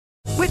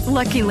With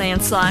Lucky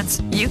Land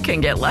Slots, you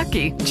can get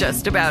lucky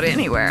just about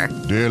anywhere.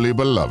 Dearly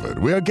beloved,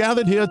 we are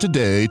gathered here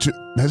today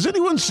to... Has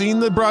anyone seen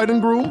the bride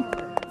and groom?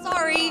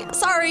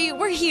 Sorry,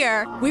 we're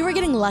here. We were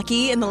getting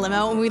lucky in the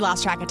limo and we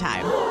lost track of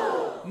time.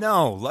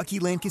 No, Lucky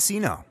Land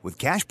Casino, with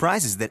cash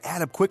prizes that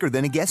add up quicker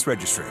than a guest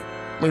registry.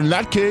 In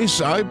that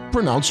case, I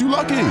pronounce you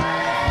lucky.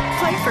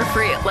 Play for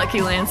free at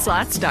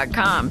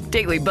LuckyLandSlots.com.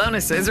 Daily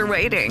bonuses are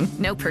waiting.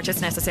 No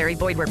purchase necessary.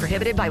 Void where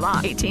prohibited by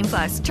law.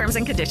 18+. Terms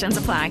and conditions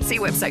apply. See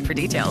website for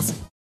details.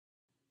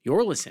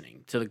 You're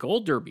listening to The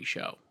Gold Derby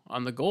Show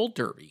on the Gold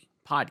Derby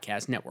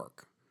Podcast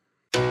Network.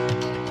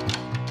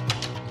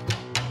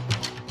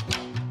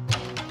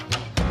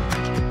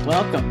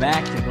 Welcome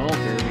back to Gold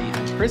Derby.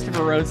 I'm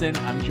Christopher Rosen.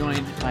 I'm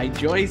joined by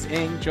Joyce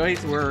Ng.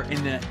 Joyce, we're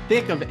in the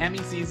thick of Emmy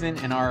season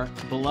and our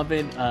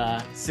beloved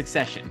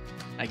Succession,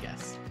 I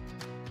guess.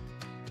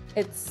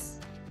 It's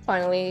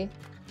finally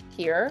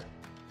here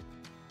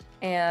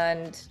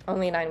and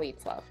only 9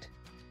 weeks left.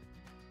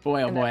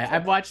 Boy, oh boy.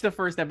 I've watched the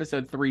first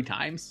episode 3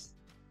 times.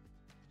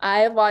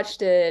 I've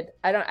watched it.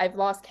 I've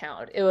lost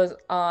count. It was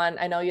on,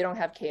 I know you don't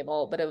have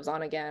cable, but it was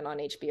on again on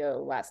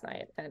HBO last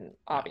night. And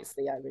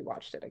obviously I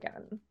rewatched it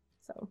again.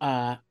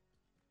 So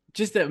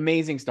just an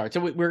amazing start. So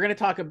we're going to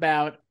talk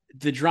about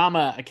the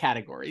drama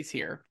categories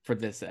here for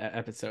this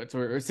episode.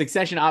 So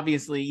Succession,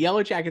 obviously,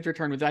 Yellow Jackets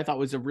Return, which I thought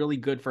was a really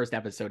good first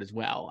episode as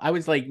well. I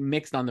was like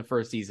mixed on the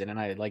first season, and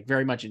I like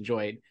very much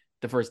enjoyed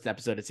the first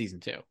episode of season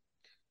 2.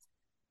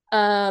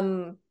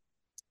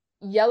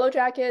 Yellow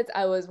Jackets,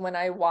 when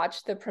I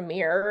watched the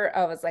premiere,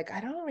 I was like,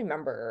 I don't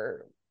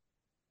remember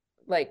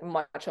like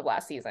much of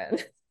last season.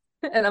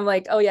 And I'm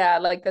like, oh yeah,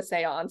 like the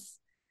seance.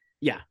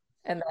 Yeah.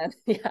 And then,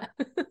 yeah.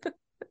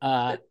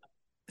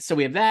 So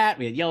we have that.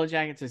 We had Yellow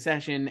Jacket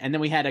Succession, and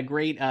then we had a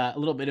great, a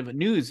little bit of a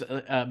news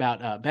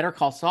about Better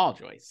Call Saul,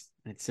 Joyce,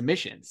 and its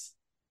submissions.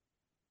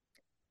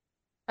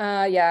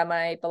 Yeah,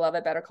 my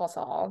beloved Better Call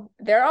Saul.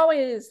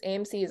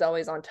 AMC is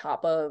always on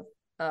top of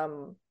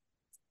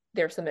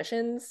their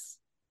submissions.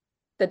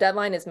 The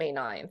deadline is May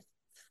 9th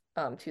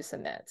to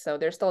submit, so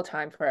there's still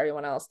time for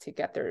everyone else to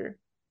get their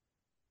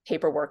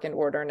paperwork in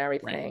order and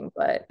everything.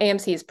 Right. But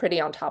AMC is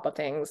pretty on top of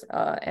things,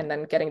 and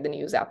then getting the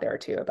news out there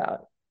too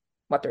about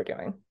what they're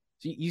doing.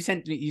 So you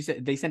said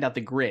they sent out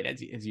the grid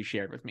as you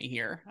shared with me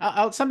here.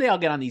 Someday I'll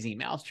get on these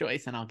emails,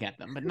 Joyce, and I'll get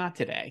them, but not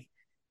today.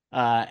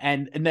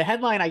 And the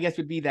headline, I guess,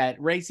 would be that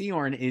Ray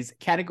Seahorn is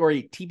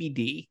category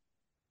TBD.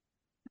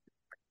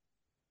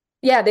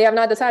 Yeah, they have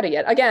not decided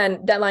yet.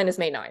 Again, deadline is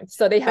May 9th,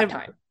 so they have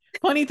time.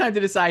 Plenty of time to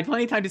decide,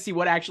 plenty of time to see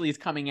what actually is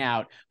coming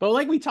out. But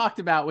like we talked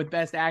about with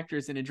Best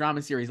Actress in a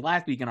Drama Series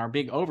last week in our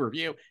big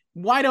overview,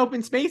 wide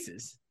open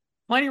spaces,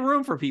 plenty of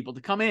room for people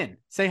to come in,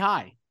 say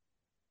hi.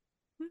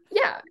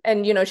 Yeah,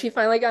 and she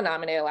finally got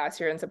nominated last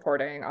year in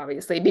supporting,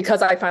 obviously,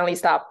 because I finally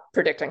stopped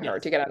predicting her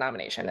to get a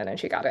nomination, and then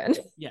she got in.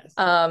 Yes.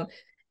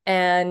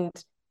 And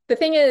the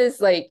thing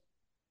is, like,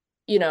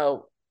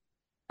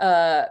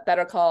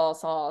 Better Call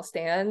Saul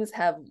stans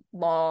have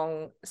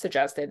long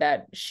suggested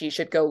that she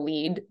should go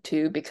lead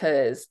too,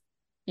 because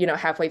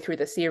halfway through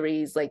the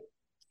series, like,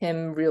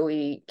 Kim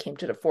really came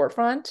to the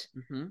forefront,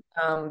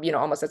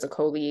 almost as a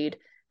co-lead,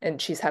 and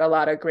she's had a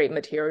lot of great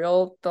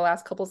material the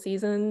last couple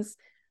seasons,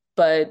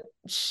 but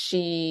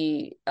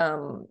she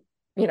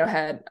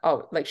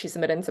she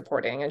submitted in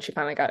supporting and she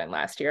finally got in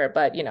last year,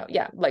 but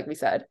like we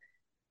said,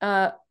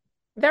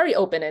 very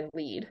open and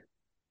lead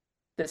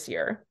this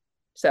year,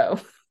 so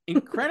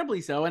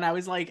incredibly so. And I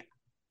was like,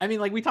 I mean,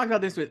 like we talked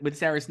about this with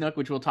Sarah Snook,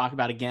 which we'll talk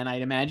about again,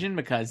 I'd imagine,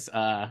 because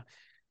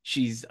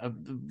she's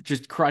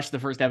just crushed the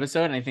first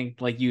episode. And I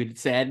think, like you had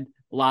said,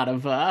 a lot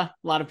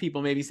of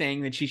people maybe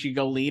saying that she should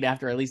go lead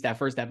after at least that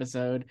first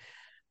episode.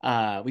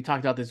 We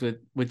talked about this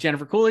with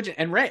Jennifer Coolidge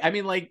and Ray. I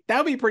mean, like, that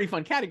would be a pretty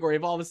fun category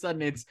if all of a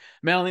sudden it's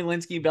Melanie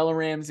Linsky, Bella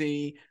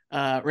Ramsey,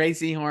 Ray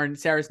Seahorn,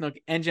 Sarah Snook,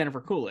 and Jennifer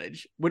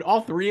Coolidge. Would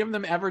all 3 of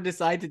them ever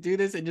decide to do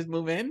this and just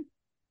move in?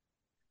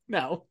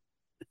 No.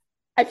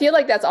 I feel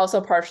like that's also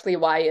partially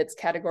why it's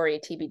category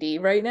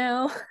TBD right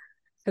now,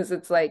 because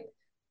it's like,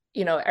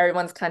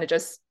 everyone's kind of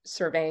just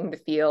surveying the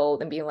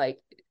field and being like,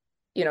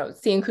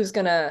 seeing who's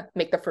gonna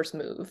make the first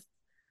move.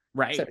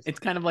 Right. So it's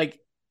kind of like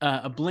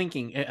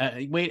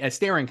a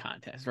staring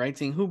contest, right?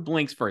 Seeing who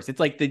blinks first. It's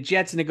like the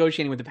Jets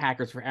negotiating with the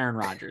Packers for Aaron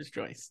Rodgers,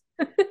 Joyce.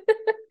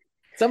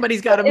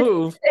 Somebody's got to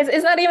move.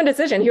 It's not even a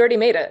decision. He already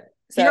made it.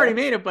 So he already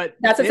made it, but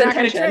that's his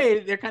intention.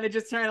 Trade. They're kind of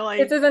just trying to, like,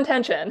 it's his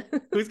intention.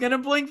 Who's going to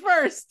blink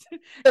first?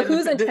 So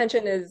whose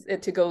intention is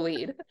it to go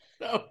lead?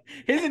 So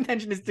his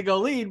intention is to go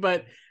lead,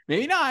 but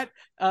maybe not.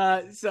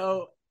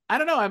 So I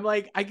don't know. I'm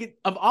like,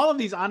 of all of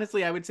these,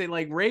 honestly, I would say,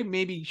 like, Ray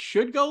maybe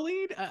should go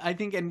lead, I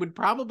think, and would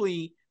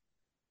probably,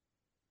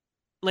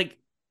 like,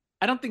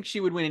 I don't think she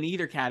would win in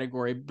either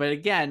category, but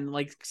again,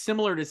 like,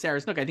 similar to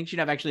Sarah Snook, I think she'd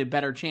have actually a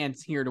better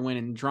chance here to win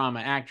in drama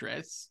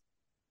actress.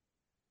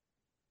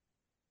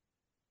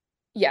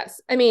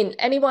 Yes. I mean,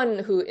 anyone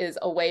who is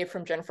away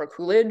from Jennifer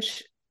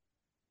Coolidge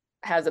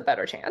has a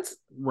better chance.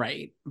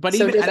 Right. But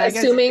so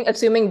even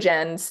assuming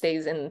Jen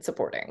stays in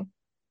supporting.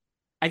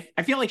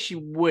 I feel like she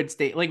would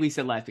stay, like we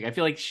said last week. I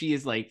feel like she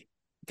is, like,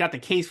 got the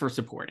case for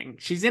supporting.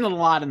 She's in a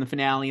lot in the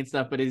finale and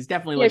stuff, but is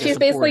definitely Yeah, like she's a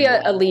basically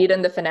supporting a role. lead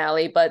in the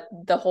finale, but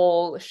the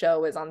whole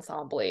show is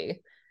ensemble.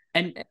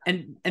 And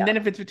then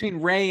if it's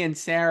between Ray and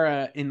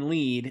Sarah in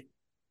lead,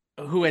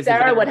 who has the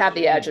Sarah better would have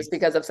the edge just chance?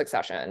 because of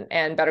Succession,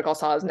 and Better Call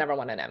Saul has never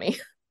won an Emmy.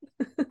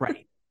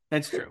 Right.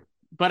 That's true.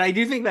 But I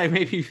do think that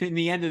maybe in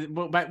the end of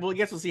well, I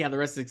guess we'll see how the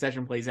rest of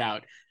Succession plays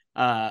out.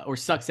 Or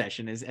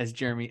Succession, as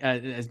Jeremy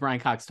as Brian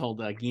Cox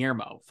told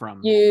Guillermo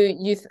from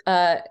You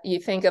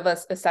think of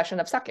a session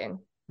of sucking.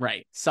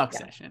 right,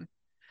 Succession.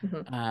 Yeah.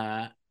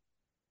 Mm-hmm.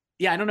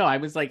 Yeah, I don't know. I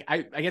was like,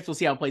 I guess we'll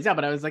see how it plays out,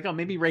 but I was like, oh,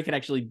 maybe Ray could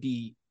actually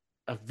be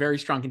a very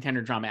strong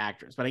contender drama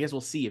actress, but I guess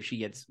we'll see if she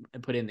gets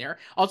put in there.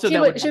 Also,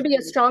 Should be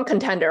a strong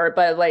contender,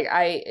 but like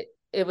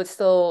it would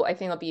still, I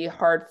think it'll be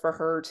hard for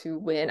her to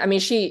win. I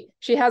mean, she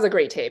has a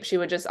great tape. She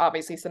would just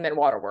obviously submit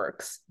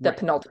Waterworks, the right.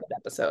 penultimate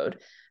episode.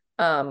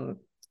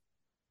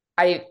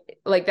 I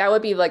like that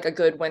would be like a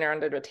good winner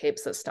under the tape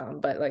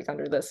system, but like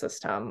under this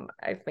system,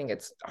 I think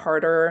it's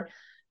harder.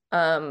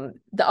 The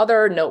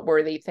other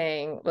noteworthy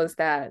thing was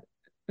that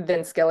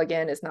Vince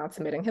Gilligan is not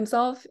submitting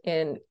himself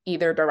in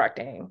either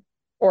directing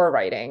or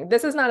writing.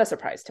 This is not a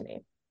surprise to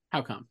me.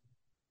 How come?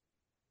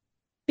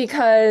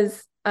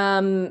 Because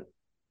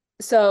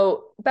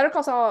so Better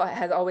Call Saul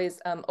has always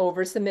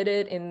over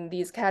submitted in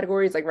these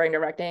categories like writing,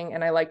 directing,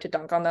 and I like to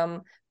dunk on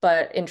them,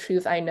 but in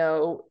truth I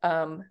know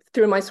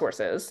through my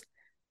sources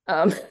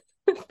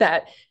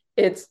that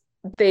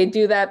they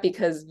do that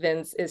because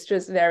Vince is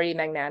just very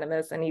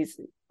magnanimous and he's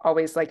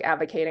always like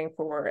advocating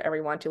for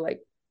everyone to like,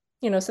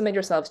 submit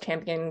yourselves,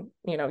 champion,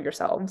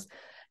 yourselves.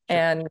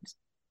 Sure.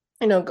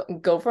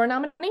 And go for a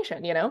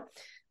nomination,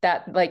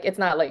 that like it's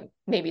not like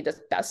maybe the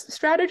best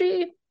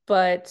strategy,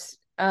 but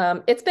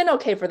it's been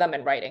okay for them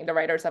in writing. The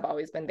writers have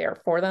always been there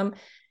for them.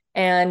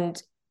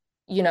 And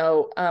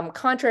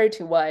contrary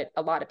to what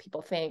a lot of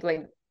people think,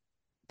 like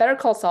Better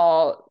Call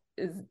Saul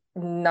is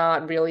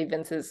not really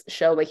Vince's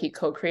show. Like he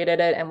co-created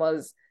it and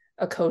was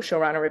a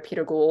co-showrunner with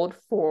Peter Gould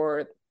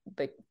for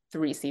like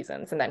 3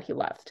 seasons, and then he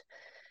left.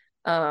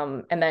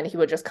 And then he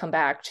would just come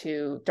back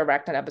to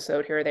direct an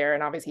episode here or there,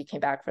 and obviously he came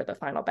back for the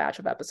final batch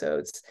of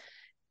episodes.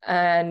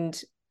 And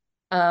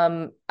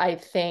I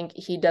think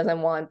he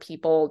doesn't want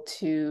people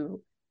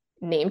to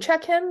name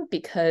check him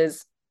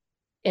because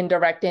in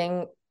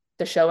directing,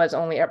 the show has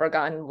only ever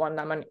gotten 1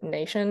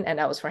 nomination, and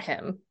that was for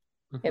him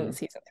in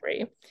season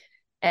 3.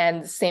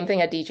 And same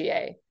thing at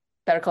DGA.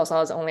 Better Call Saul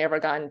has only ever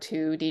gotten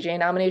 2 DJ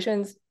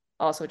nominations,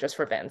 also just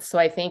for Vince. So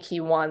I think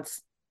he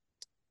wants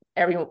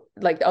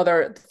the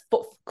other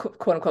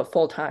quote unquote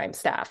full-time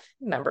staff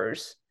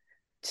members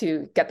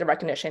to get the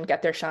recognition,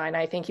 get their shine.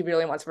 I think he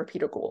really wants for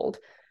Peter Gould,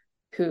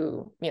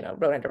 who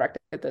wrote and directed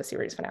the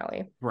series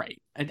finale.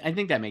 Right. I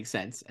think that makes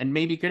sense, and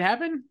maybe could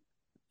happen.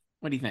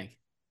 What do you think?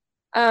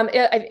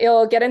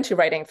 It'll get into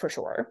writing for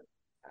sure.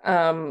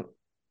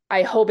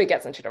 I hope it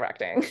gets into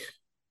directing.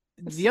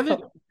 The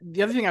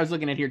other thing I was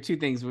looking at here, 2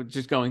 things,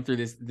 just going through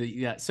this.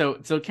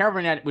 So Carol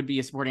Burnett would be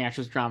a supporting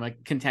actress drama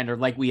contender,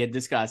 like we had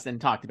discussed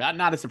and talked about.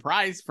 Not a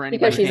surprise for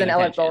anybody because she's an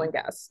eligible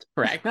guest.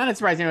 Correct. Not a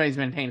surprise anybody's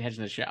been paying attention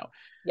to the show.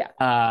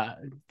 Yeah.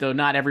 Though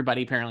not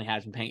everybody apparently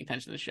has been paying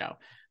attention to the show.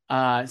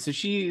 So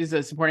she is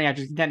a supporting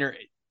actress contender.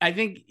 I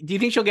think. Do you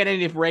think she'll get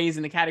in if Ray's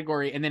in the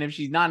category, and then if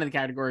she's not in the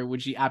category,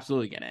 would she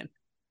absolutely get in?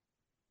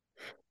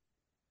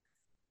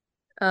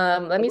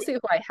 Let me see who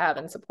I have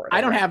in support.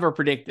 I don't have her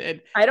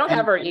predicted. I don't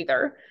have her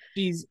either.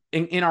 She's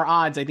in our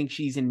odds. I think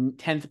she's in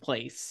 10th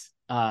place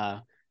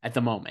at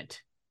the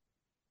moment.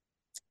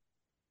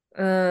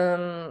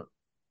 Yeah,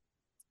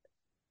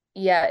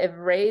 if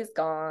Ray's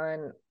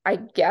gone, I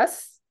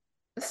guess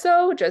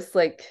so. Just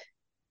like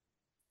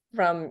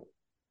from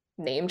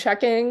name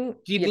checking.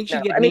 Do you think she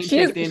gets? I mean, she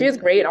is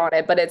great on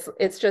it, but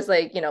it's just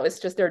like it's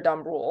just their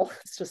dumb rule.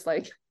 It's just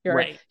like you're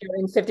in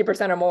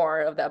 50% or more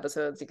of the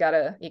episodes. You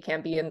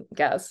can't be a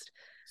guest.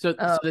 So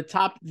the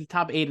top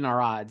 8 in our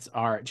odds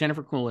are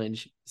Jennifer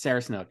Coolidge,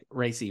 Sarah Snook,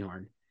 Ray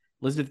Seahorn,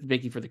 Elizabeth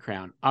Debicki for The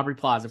Crown, Aubrey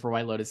Plaza for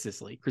White Lotus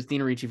Sicily,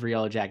 Christina Ricci for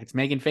Yellow Jackets,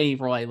 Megan Fahey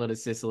for White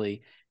Lotus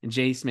Sicily, and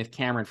J. Smith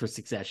Cameron for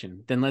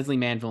Succession. Then Leslie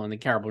Manville and then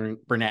Carol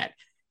Burnett.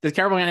 Does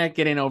Carol Burnett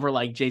get in over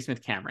like J.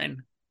 Smith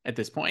Cameron at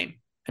this point?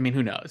 I mean,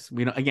 who knows?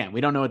 We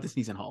don't know what the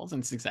season holds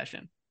in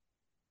Succession.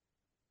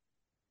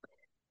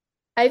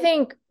 I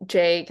think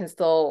Jay can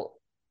still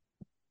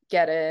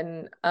get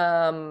in.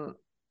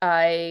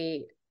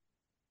 I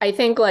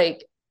think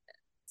like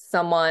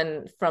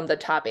someone from the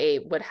top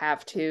 8 would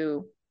have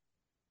to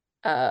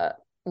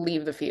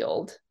leave the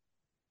field,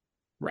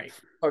 right?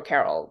 Or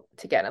Carol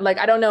to get in. Like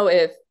I don't know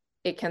if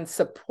it can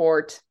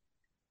support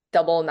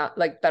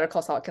Better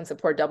Call Saul can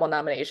support double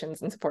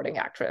nominations in supporting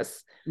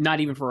actress. Not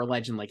even for a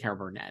legend like Carol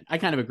Burnett. I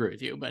kind of agree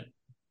with you, but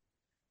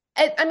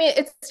I mean,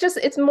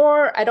 it's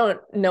more, I don't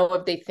know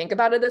if they think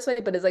about it this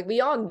way, but it's like,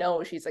 we all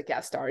know she's a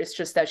guest star. It's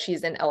just that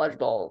she's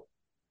ineligible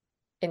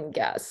in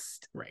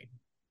guest. Right.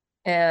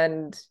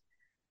 And,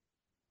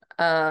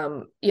 it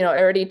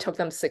already took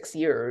them 6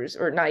 years,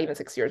 or not even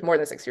 6 years, more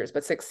than 6 years,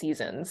 but 6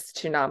 seasons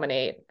to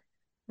nominate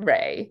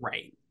Ray.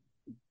 Right.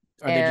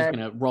 Are they just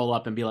gonna roll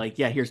up and be like,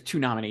 yeah, here's 2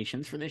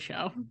 nominations for this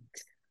show?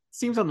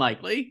 Seems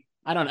unlikely.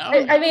 I don't know.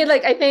 I mean,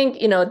 like, I think,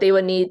 they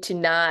would need to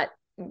not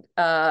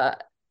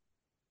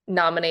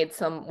nominate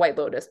some White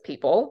Lotus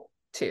people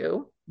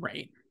too.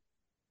 Right.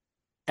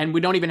 And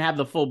we don't even have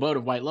the full boat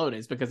of White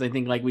Lotus, because I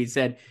think, like we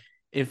said,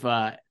 if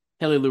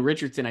Haley Lou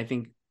Richardson, I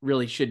think,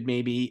 really should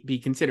maybe be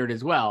considered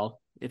as well,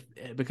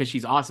 because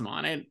she's awesome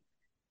on it,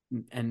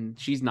 and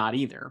she's not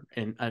either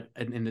in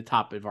the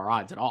top of our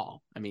odds at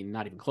all. I mean,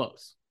 not even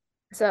close.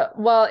 So,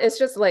 well, it's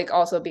just like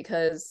also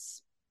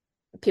because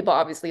people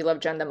obviously love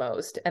Jen the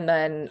most, and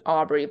then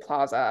Aubrey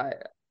Plaza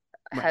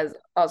has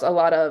also a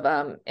lot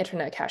of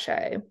internet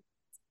cachet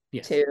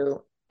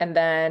too. And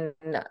then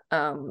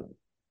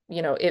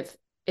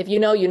if you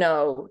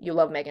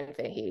love Megan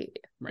Fahey,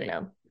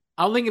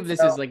 I'll think of this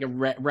as like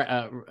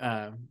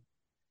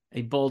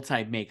a bold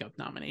type makeup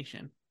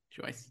nomination,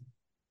 Joyce.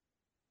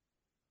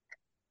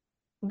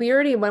 We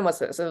already, when was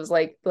this? It was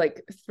like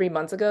 3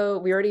 months ago.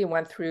 We already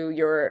went through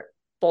your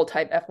bold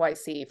type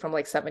FYC from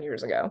like 7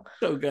 years ago.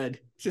 So good.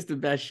 It's just the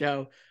best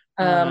show.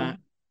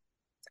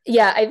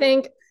 Yeah, I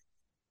think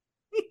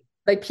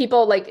like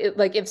people like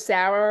if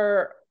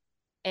Sarah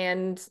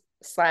and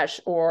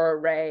 / or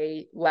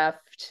Ray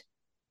left,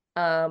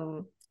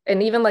 and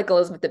even like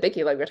Elizabeth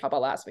Debicki, like we talked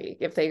about last week,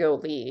 if they go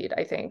lead,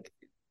 I think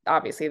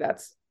obviously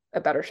that's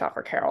a better shot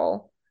for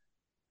Carol.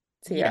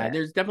 So, yeah,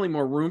 there's definitely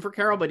more room for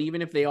Carol, but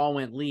even if they all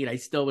went lead, I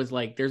still was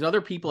like, there's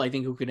other people I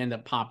think who could end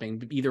up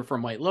popping, either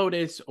from White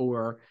Lotus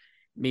or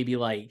maybe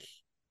like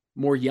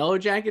more Yellow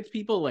Jackets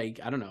people, like,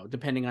 I don't know,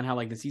 depending on how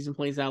like the season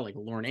plays out, like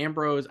Lauren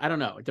Ambrose. I don't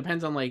know. It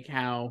depends on like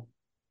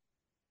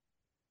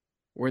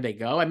where they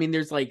go. I mean,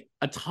 there's like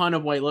a ton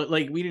of White Lotus.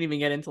 Like, we didn't even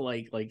get into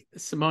like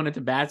Simona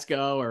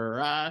Tabasco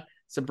or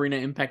Sabrina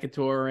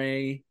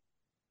Impecatore.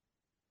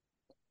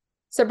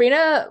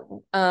 Sabrina,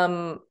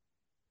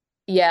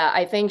 yeah,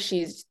 I think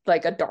she's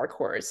like a dark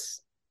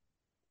horse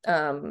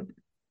nomination.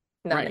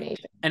 Right.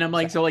 And I'm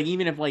like, so like,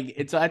 even if like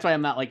it's, that's why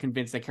I'm not like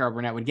convinced that Carol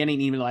Burnett would get it,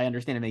 even though I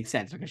understand it makes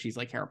sense because she's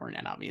like Carol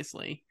Burnett,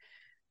 obviously.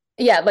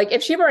 Yeah, like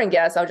if she were in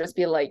guest, I'll just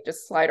be like,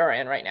 just slide her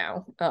in right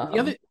now.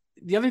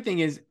 The other thing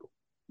is,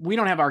 we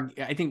don't have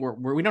I think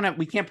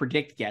we can't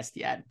predict guest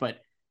yet, but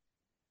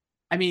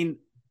I mean,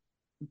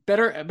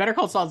 Better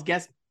Call Saul's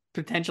guest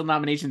potential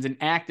nominations in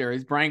actor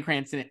is Bryan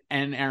Cranston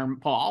and Aaron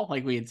Paul,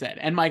 like we had said,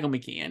 and Michael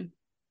McKean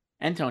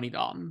and Tony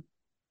Dalton.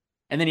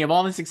 And then you have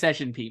all the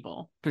Succession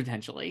people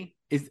potentially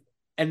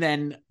and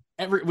then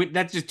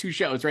that's just 2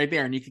 shows right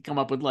there. And you could come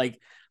up with like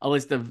a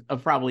list of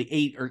probably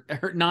 8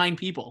 or 9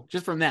 people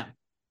just from them.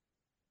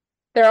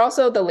 They're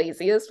also the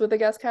laziest with the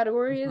guest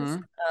categories.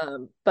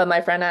 Mm-hmm. But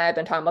my friend and I have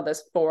been talking about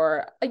this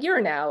for a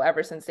year now,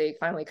 ever since they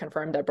finally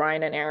confirmed that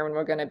Bryan and Aaron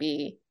were going to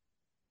be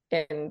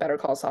in Better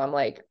Call Saul. I'm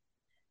like,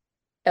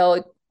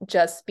 it'll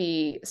just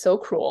be so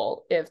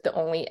cruel if the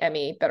only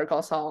Emmy Better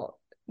Call Saul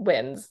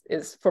wins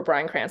is for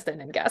Bryan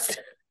Cranston and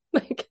guest.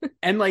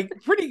 And like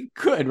pretty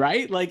good,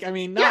 right? Like, I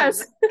mean,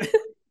 yes.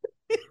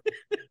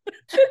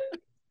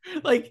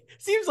 Like,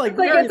 seems like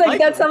it's like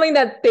that's something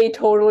that they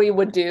totally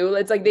would do.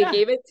 It's like they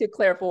gave it to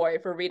Claire Foy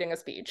for reading a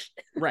speech.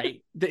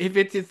 Right. If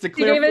it's the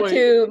Claire Foy. They gave it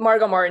to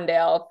Margot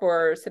Martindale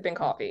for sipping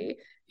coffee.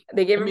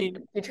 They gave it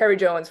to Cherry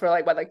Jones for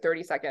like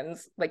 30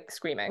 seconds, like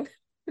screaming.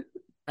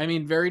 I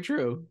mean, very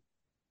true.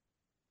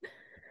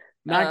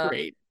 Not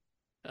great.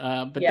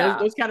 But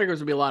those categories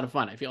would be a lot of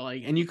fun, I feel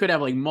like. And you could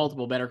have like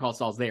multiple Better Call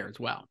Sauls there as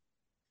well.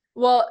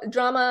 Well,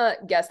 drama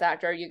guest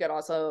actor, you could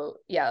also,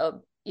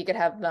 you could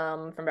have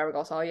them from Better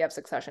Call Saul. You have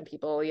Succession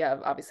people. You have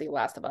obviously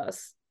Last of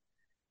Us.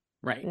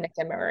 Right. Nick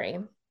and Murray.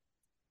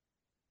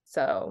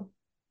 So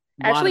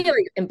actually,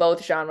 like in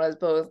both genres,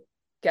 both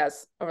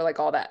guests or like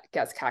all that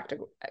guest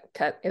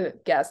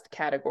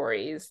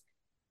categories,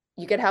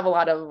 you could have a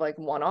lot of like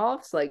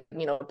one-offs. Like,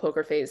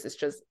 Poker Face is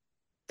just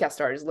guest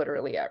stars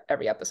literally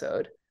every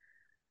episode.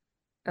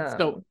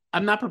 So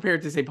I'm not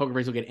prepared to say Poker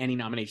Face will get any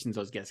nominations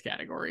in those guest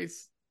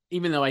categories,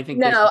 even though I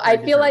think I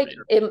feel like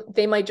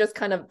they might just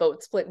kind of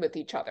vote split with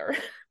each other.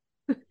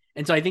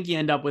 And so I think you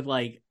end up with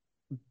like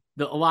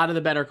a lot of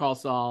the Better Call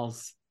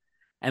Sauls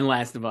and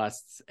Last of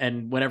Us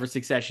and whatever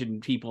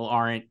Succession people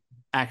aren't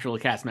actual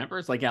cast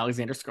members, like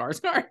Alexander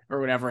Skarsgård or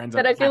whatever ends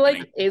up. But I feel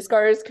like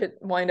A-Scars could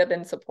wind up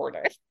in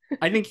supporter.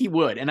 I think he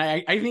would, and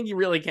I think he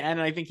really can,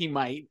 and I think he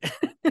might.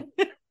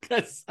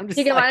 I'm just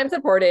he can wind up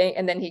supporting,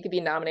 and then he could be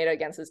nominated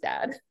against his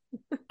dad.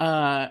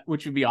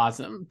 Which would be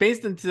awesome.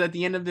 Based on at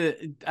the end of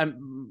the,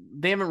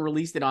 they haven't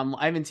released it on.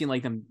 I haven't seen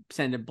like them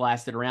send it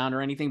blasted around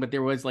or anything, but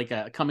there was like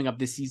a coming up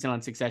this season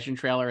on Succession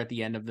trailer at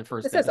the end of the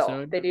first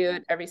episode. They do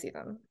it every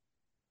season.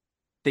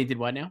 They did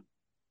what now?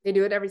 They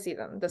do it every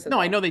season.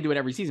 I know they do it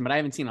every season, but I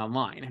haven't seen it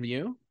online. Have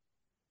you?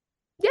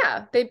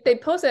 Yeah, they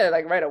post it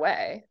like right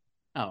away.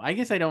 Oh, I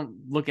guess I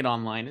don't look at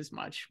online as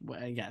much.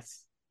 I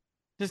guess.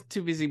 Just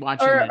too busy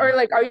watching. Or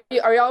like, are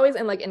you always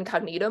in like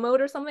incognito mode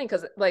or something?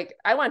 Because like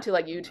I went to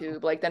like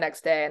YouTube like the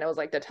next day and it was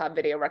like the top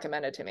video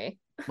recommended to me.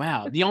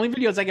 Wow, the only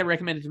videos I get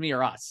recommended to me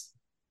are us.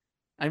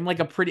 I'm like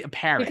a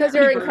parrot. Because Pretty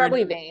you're bird.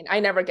 incredibly vain.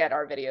 I never get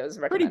our videos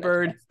Pretty recommended.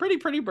 bird.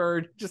 Pretty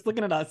bird. Just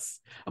looking at us.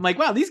 I'm like,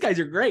 wow, these guys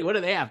are great. What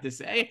do they have to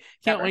say?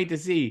 Can't Never. wait to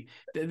see.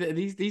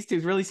 These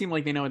two really seem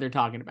like they know what they're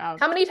talking about.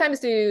 How many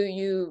times do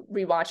you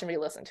rewatch and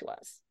re-listen to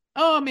us?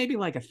 Oh, maybe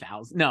like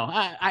 1,000. No,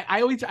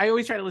 I always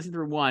try to listen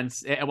through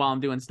once while I'm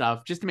doing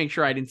stuff just to make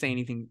sure I didn't say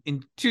anything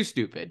too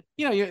stupid.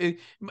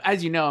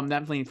 As you know, I'm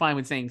definitely fine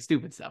with saying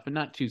stupid stuff, but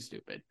not too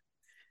stupid.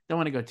 Don't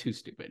want to go too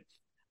stupid.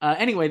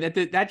 Anyway,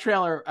 that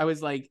trailer, I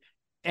was like,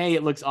 A,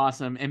 it looks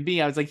awesome, and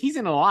B, I was like, he's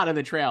in a lot of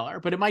the trailer,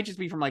 but it might just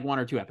be from like 1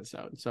 or 2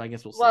 episodes. So I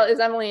guess we'll see. Well, is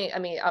Emily? I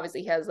mean,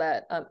 obviously he has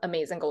that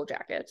amazing gold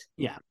jacket.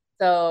 Yeah.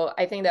 So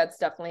I think that's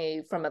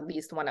definitely from at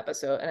least 1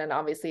 episode, and then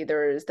obviously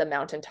there's the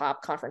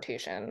mountaintop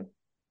confrontation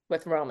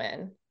with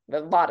Roman,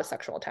 with a lot of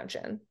sexual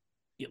tension.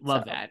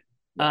 Love that.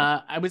 Yeah.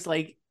 I was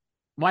like,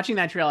 watching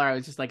that trailer, I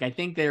was just like, I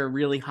think they're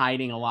really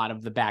hiding a lot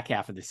of the back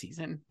half of the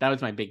season. That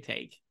was my big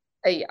take.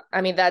 Yeah,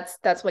 I mean,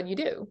 that's what you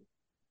do.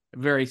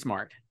 Very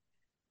smart.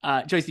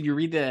 Joyce, did you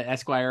read the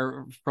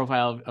Esquire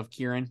profile of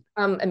Kieran?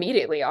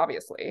 Immediately,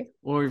 obviously.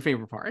 What were your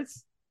favorite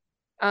parts?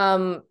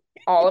 All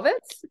of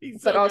it,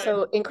 but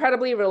also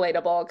incredibly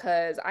relatable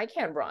because I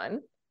can't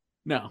run.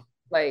 No.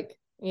 Like,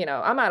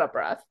 I'm out of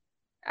breath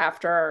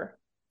after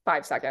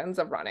 5 seconds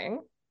of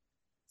running.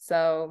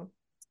 So,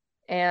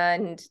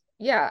 and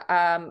yeah,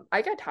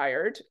 I got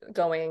tired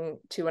going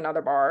to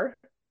another bar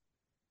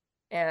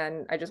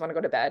and I just want to go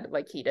to bed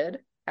like he did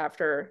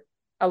after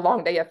a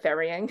long day of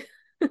ferrying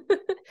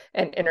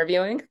and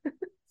interviewing.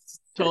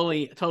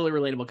 Totally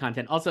relatable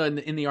content. Also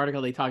in the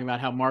article, they talk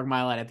about how Mark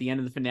Mylod at the end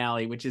of the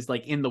finale, which is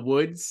like in the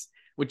woods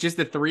with just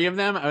the 3 of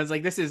them. I was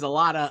like, this is a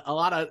lot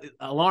of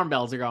alarm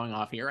bells are going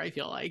off here, I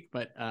feel like,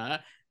 but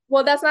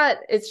well, that's not,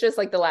 it's just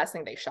like the last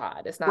thing they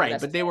shot. It's not right,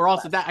 but they were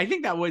also that I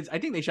think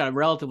they shot it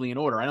relatively in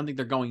order. I don't think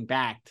they're going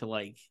back to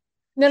like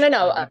no.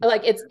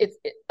 Like it's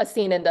a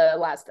scene in the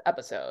last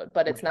episode,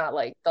 but it's not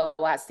like the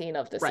last scene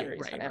of the series.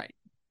 Right.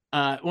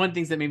 One of the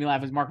things that made me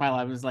laugh is Mark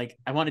Mylod was like,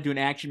 I want to do an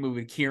action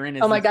movie with Kieran.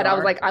 Oh my God. I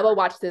was like, I will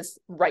watch this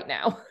right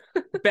now.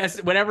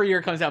 Best, whatever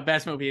year comes out,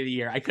 best movie of the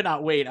year. I could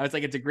not wait. I was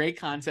like, it's a great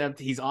concept.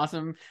 He's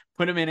awesome.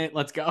 Put him in it.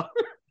 Let's go.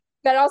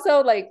 That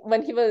also, like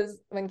when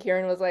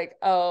Kieran was like,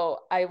 oh,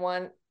 I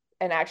want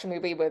an action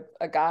movie with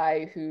a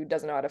guy who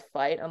doesn't know how to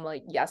fight. I'm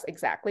like, yes,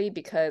 exactly.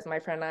 Because my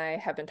friend and I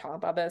have been talking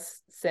about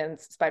this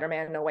since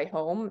Spider-Man No Way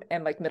Home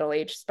and like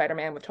middle-aged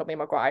Spider-Man with Tobey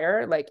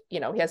Maguire. Like, he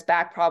has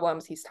back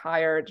problems. He's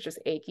tired, just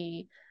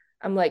achy.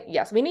 I'm like,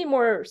 yes, we need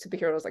more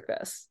superheroes like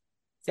this.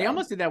 They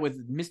almost did that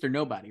with Mr.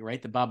 Nobody,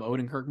 right? The Bob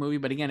Odenkirk movie.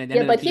 But again,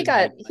 but he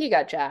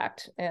got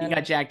jacked. And he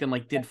got jacked and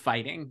like did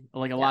fighting,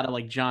 like a lot of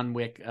like John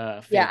Wick.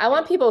 I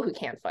want people who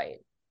can't fight.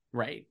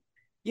 Right.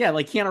 Yeah,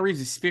 like Keanu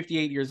Reeves is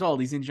 58 years old.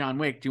 He's in John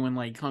Wick doing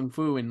like kung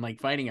fu and like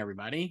fighting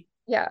everybody.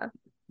 Yeah.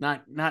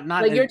 Not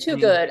like you're too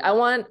good. I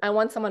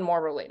want someone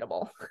more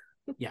relatable.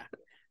 Yeah.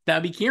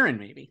 That'd be Kieran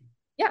maybe.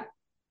 Yeah.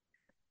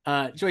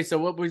 Joyce, so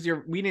what was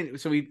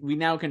we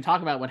now can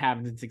talk about what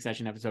happens in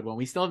Succession episode 1.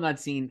 We still have not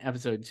seen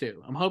episode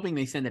 2. I'm hoping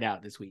they send it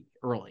out this week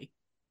early.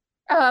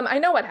 I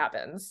know what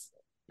happens.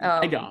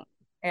 I don't.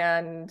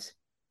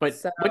 But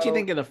what do you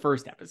think of the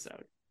first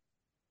episode?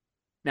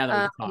 Now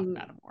that we've talked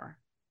about it more.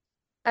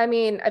 I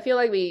mean, I feel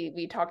like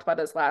we talked about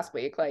this last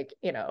week, like,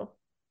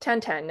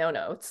 10-10, no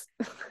notes.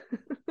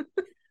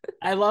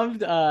 I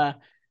loved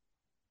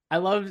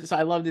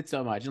it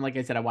so much. And like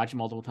I said, I watched it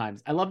multiple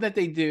times. I love that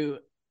they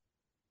did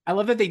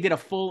a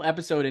full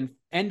episode and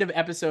end of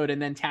episode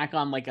and then tack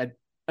on like a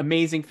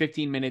amazing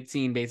 15-minute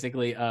scene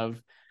basically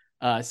of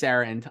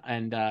Sarah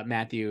and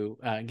Matthew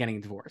getting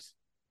a divorce.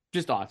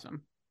 Just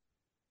awesome.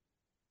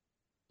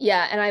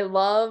 Yeah, and I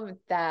love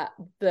that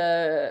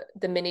the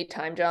mini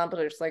time jump,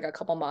 there's like a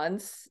couple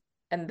months,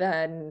 and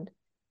then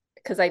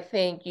because I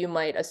think you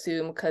might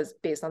assume, because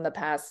based on the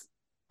past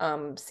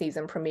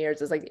season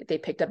premieres, is like they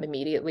picked up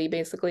immediately,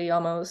 basically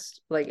almost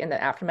like in the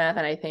aftermath,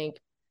 and I think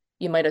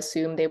you might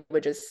assume they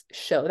would just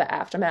show the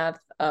aftermath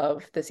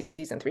of the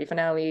season 3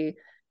 finale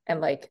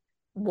and like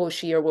will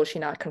she or will she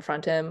not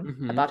confront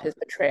him about his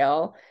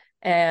betrayal,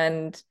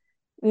 and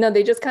no,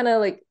 they just kind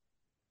of like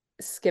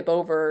skip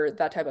over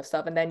that type of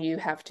stuff, and then you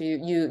have to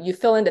you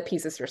fill in the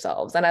pieces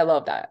yourselves, and I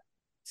love that.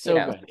 So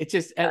good. It's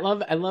just I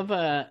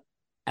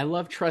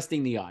love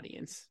trusting the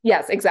audience.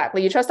 Yes,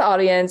 exactly. You trust the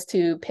audience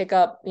to pick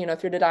up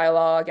through the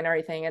dialogue and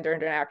everything and their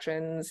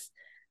interactions,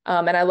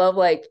 and I love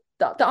like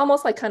the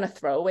almost like kind of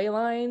throwaway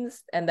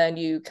lines, and then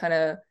you kind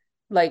of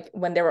like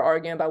when they were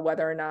arguing about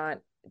whether or not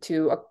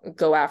to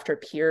go after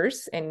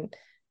Pierce, and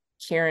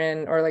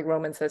Kieran or like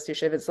Roman says to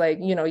Shiv, it's like,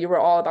 you were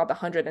all about the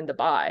 100 in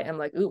Dubai. I'm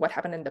like, ooh, what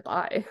happened in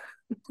Dubai?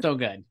 So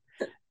good.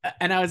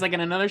 And I was like,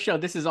 in another show,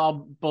 this is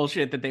all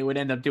bullshit that they would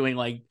end up doing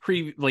like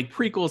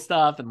prequel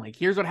stuff and like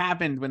here's what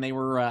happened when they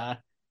were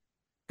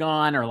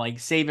gone, or like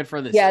save it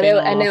for the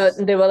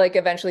they will like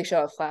eventually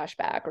show a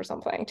flashback or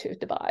something to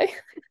Dubai.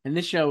 And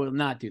this show will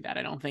not do that,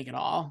 I don't think, at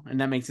all,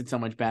 and that makes it so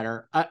much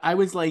better. I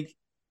was like,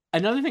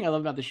 another thing I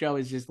love about the show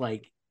is just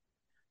like,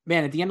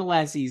 man, at the end of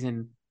last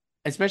season,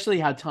 especially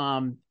how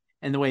Tom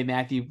and the way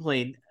Matthew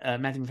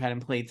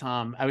McFadden played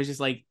Tom, I was just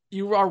like,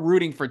 you are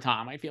rooting for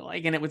Tom, I feel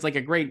like. And it was like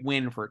a great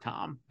win for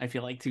Tom, I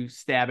feel like, to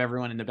stab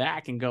everyone in the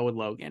back and go with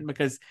Logan,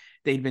 because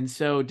they'd been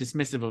so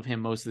dismissive of him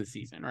most of the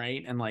season,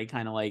 right? And like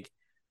kind of like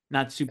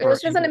not super. It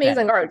was just an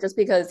amazing empathetic. arc, just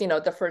because,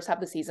 the first half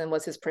of the season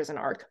was his prison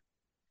arc,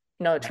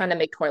 trying Right. to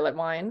make toilet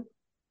wine.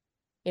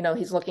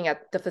 He's looking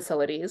at the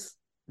facilities.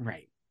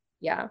 Right.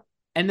 Yeah.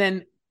 And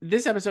then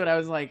this episode, I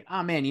was like,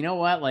 oh man, you know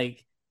what?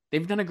 Like,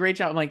 they've done a great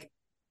job. I'm like,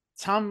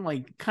 Tom,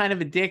 like, kind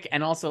of a dick,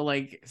 and also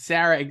like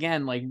Sarah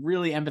again, like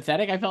really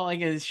empathetic. I felt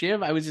like as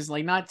Shiv, I was just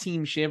like not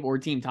team Shiv or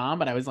team Tom,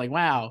 but I was like,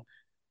 wow,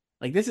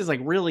 like this is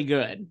like really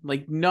good.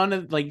 Like none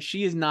of like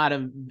she is not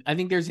a. I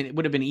think it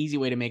would have been an easy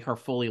way to make her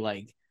fully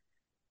like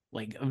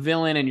a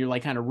villain, and you're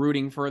like kind of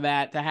rooting for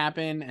that to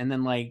happen, and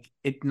then like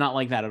it's not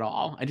like that at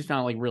all. I just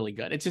found it like really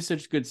good. It's just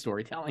such good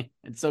storytelling.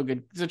 It's so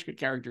good, such good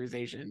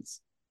characterizations.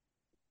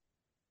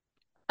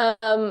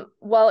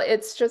 Well,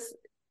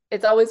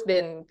 it's always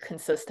been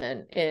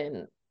consistent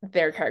in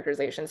their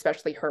characterization,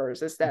 especially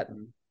hers, is that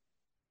Mhm.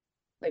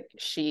 like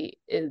she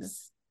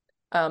is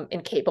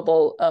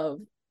incapable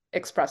of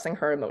expressing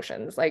her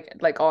emotions.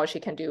 Like all she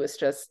can do is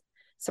just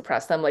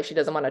suppress them. Like she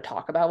doesn't want to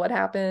talk about what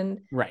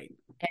happened. Right.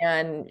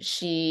 And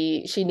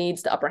she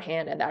needs the upper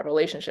hand in that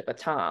relationship with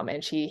Tom,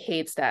 and she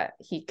hates that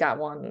he got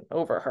one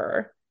over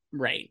her.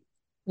 Right.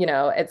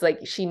 It's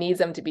like she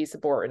needs him to be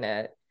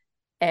subordinate.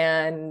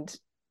 And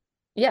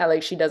yeah,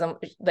 like she doesn't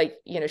like,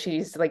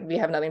 she's like, we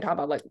have nothing to talk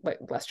about, like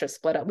let's just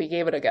split up. We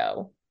gave it a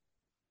go.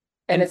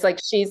 And And it's like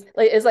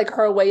it's like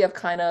her way of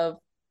kind of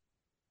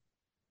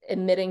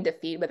admitting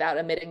defeat without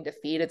admitting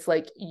defeat. It's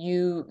like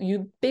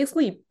you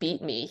basically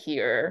beat me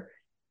here,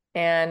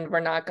 and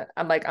I'm not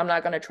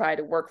going to try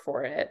to work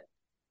for it,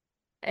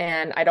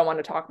 and I don't want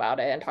to talk about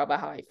it and talk about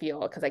how I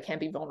feel because I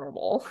can't be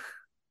vulnerable,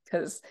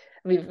 because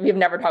we've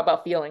never talked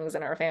about feelings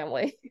in our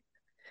family.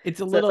 it's a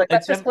So it's little, like,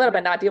 let's just split up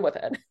and not deal with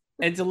it.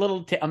 it's a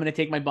little I'm gonna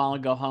take my ball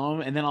and go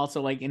home. And then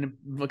also like in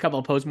a couple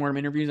of postmortem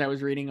interviews I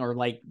was reading, or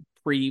like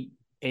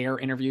pre-air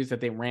interviews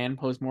that they ran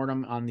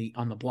postmortem on the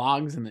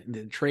blogs and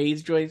the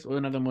trades, Joyce,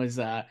 one of them was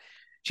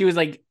she was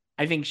like,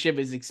 I think Shiv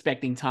is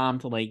expecting Tom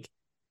to like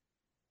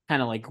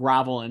kind of like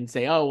grovel and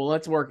say, oh well,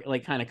 let's work,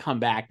 like kind of come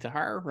back to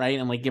her, right,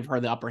 and like give her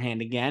the upper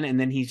hand again. And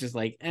then he's just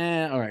like,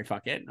 all right,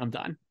 fuck it, I'm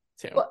done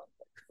too.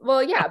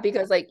 Well, yeah,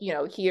 because like,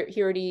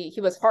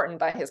 he was heartened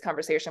by his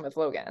conversation with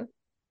Logan.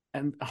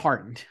 And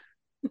heartened.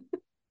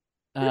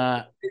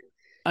 uh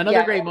Another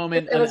Yeah, great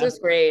moment. it was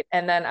just great.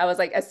 And then I was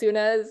like, as soon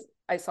as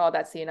I saw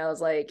that scene, I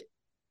was like,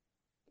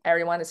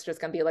 everyone is just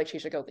gonna be like, she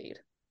should go lead.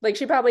 Like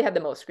she probably had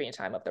the most screen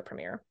time of the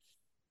premiere.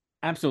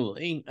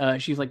 Absolutely.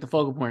 She's like the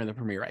focal point of the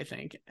premiere, I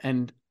think,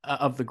 and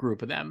of the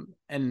group of them.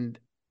 And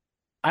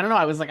I don't know,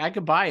 I was like, I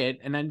could buy it,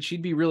 and then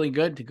she'd be really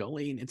good to go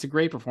lead. It's a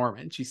great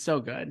performance. She's so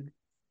good.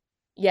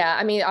 Yeah,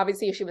 I mean,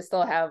 obviously she would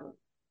still have,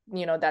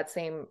 that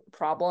same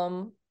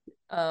problem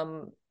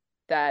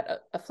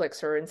that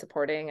afflicts her in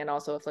supporting, and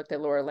also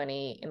afflicted Laura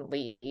Linney in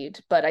lead.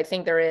 But I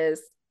think there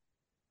is,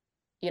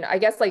 I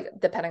guess like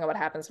depending on what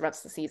happens the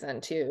rest of the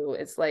season too,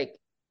 it's like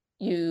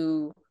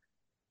you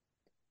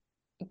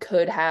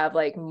could have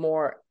like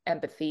more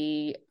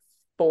empathy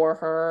for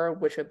her,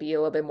 which would be a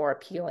little bit more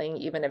appealing,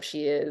 even if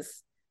she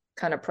is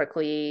kind of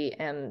prickly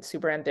and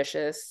super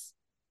ambitious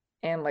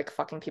and like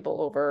fucking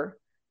people over,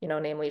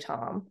 namely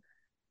Tom.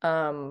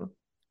 And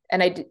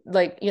I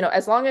like,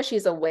 as long as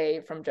she's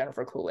away from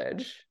Jennifer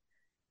Coolidge,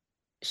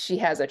 she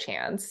has a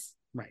chance.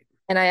 Right.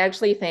 And I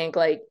actually think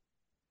like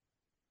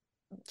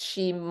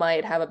she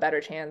might have a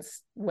better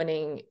chance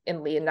winning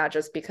in lead, not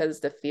just because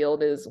the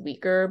field is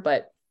weaker,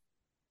 but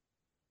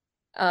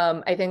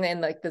I think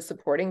in like the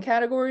supporting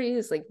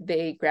categories, like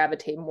they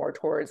gravitate more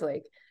towards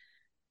like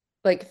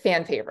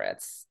fan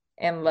favorites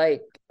and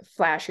like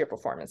flashier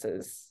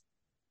performances,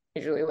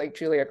 usually like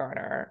Julia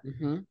Garner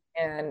Mm-hmm.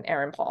 and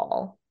Aaron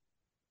Paul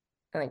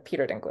and like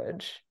Peter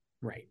Dinklage.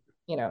 Right.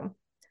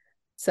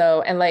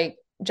 So, and like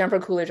Jennifer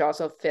Coolidge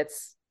also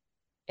fits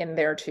in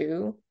there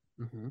too.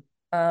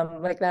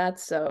 Mm-hmm. Like that.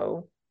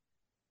 So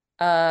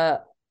yeah.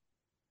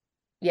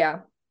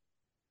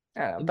 I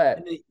don't know,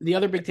 but The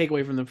other big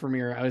takeaway from the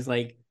premiere, I was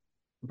like,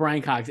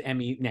 Brian Cox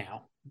Emmy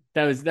now.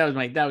 That was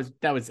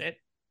it.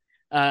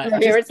 my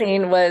favorite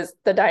scene was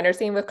the diner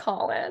scene with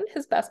Colin,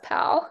 his best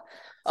pal.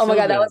 Oh my So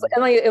God, that good. was,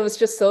 and like it was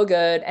just so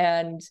good.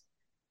 And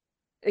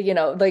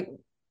like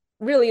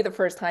really the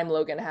first time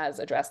Logan has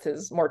addressed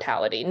his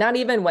mortality, not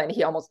even when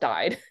he almost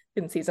died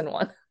in season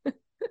 1.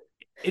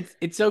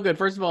 It's so good.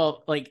 First of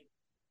all, like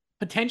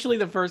potentially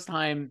the first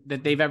time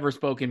that they've ever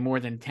spoken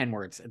more than 10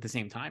 words at the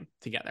same time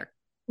together.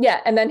 Yeah,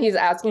 and then he's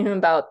asking him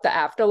about the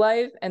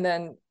afterlife, and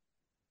then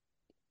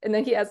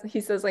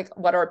he says like,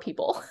 what are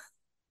people?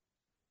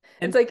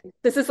 It's like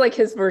this is like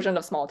his version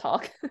of small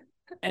talk.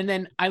 And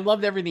then I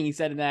loved everything he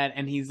said in that.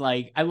 And he's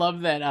like, I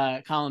love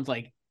that Colin's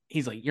like,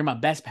 he's like, you're my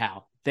best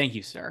pal. Thank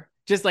you, sir.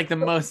 Just like the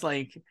most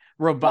like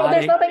robotic. Well,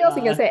 there's nothing else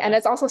he can say. And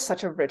it's also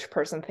such a rich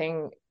person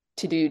thing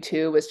to do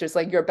too. It's just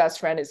like your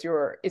best friend is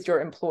your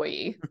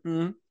employee.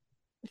 Mhm.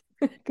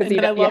 Because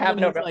you have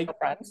no real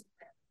friends.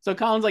 So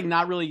Colin's like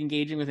not really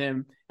engaging with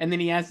him. And then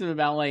he asks him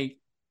about like,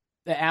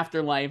 the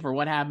afterlife or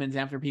what happens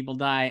after people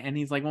die, and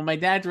he's like, well, my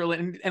dad's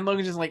really, and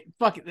Logan's just like,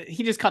 fuck it.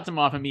 He just cuts him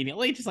off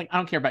immediately, just like, I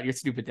don't care about your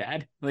stupid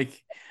dad,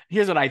 like,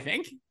 here's what I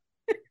think.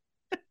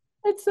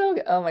 It's so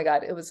oh my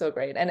god, it was so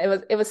great. And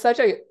it was such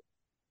a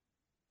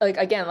like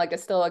again, like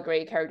it's still a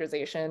great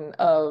characterization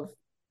of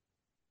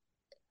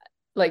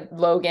like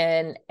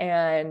Logan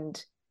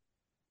and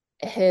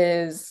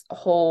his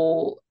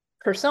whole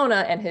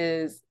persona and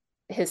his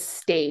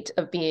state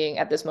of being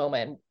at this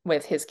moment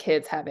with his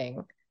kids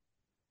having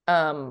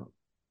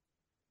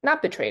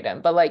not betrayed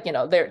him, but like,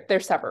 they're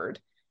severed.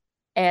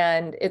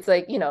 And it's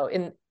like,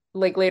 in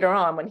like later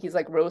on when he's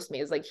like roast me,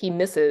 is like he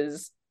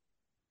misses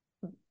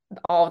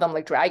all of them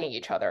like dragging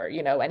each other,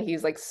 and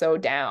he's like so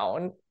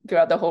down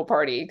throughout the whole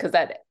party because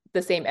that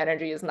the same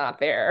energy is not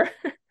there.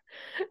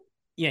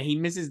 Yeah, he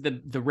misses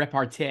the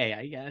repartee,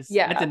 I guess.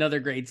 Yeah. That's another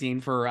great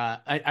scene for I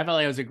felt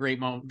like it was a great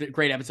moment,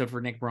 great episode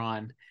for Nick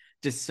Braun.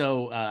 Just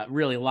so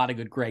really a lot of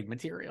good Greg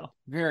material.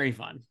 Very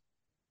fun.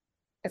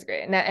 It's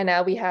great. And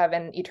now we have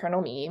an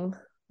eternal meme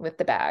with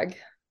the bag.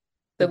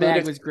 The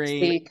bag was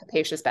great.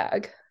 Capacious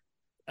bag.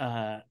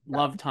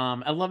 Love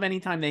Tom. I love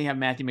anytime they have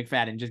Matthew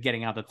McFadden just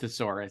getting out the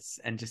thesaurus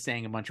and just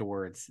saying a bunch of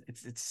words.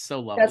 It's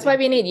so lovely. That's why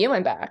we need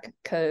Ewan back,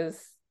 because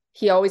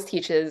he always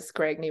teaches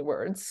Greg new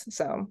words.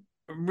 So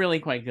really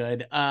quite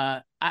good.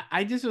 I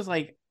just was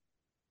like,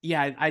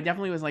 yeah, I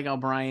definitely was like, oh,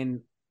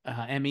 Brian,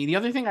 Emmy. The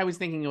other thing I was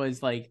thinking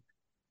was like,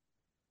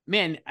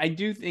 man, I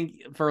do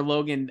think for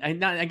Logan,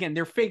 again,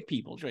 they're fake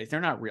people, Joyce. They're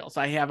not real. So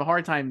I have a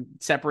hard time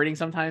separating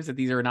sometimes that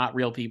these are not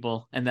real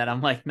people and that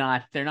I'm like,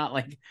 they're not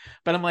like,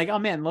 but I'm like, oh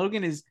man,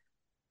 Logan is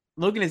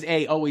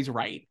always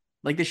right.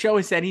 Like the show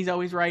has said he's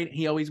always right.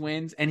 He always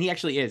wins. And he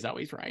actually is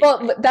always right.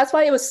 Well, that's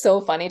why it was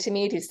so funny to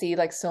me to see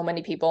like so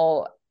many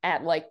people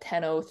at like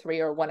 10:03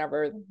 or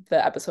whenever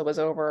the episode was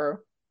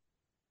over,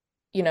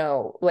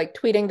 like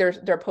tweeting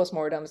their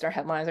postmortems, their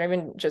headlines, or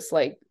even just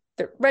like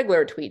the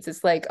regular tweets.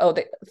 It's like, oh,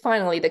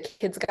 finally the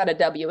kids got a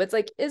W. It's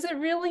like, is it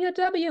really a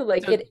W?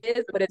 Like it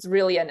is, but it's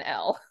really an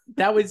L.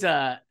 That was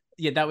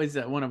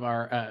one of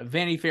our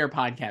Vanity Fair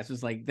podcasts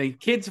was like, the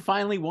kids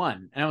finally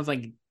won. And I was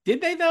like,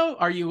 did they though?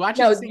 Are you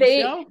watching the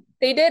same show?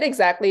 They did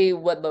exactly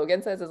what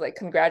Logan says, is like,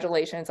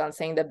 congratulations on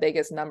saying the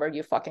biggest number,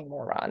 you fucking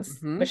morons.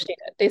 Mm-hmm. Which they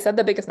did. They said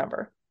the biggest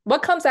number.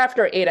 What comes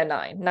after 8 and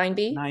 9?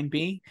 9B?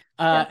 9B.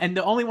 Yeah. And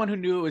the only one who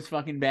knew it was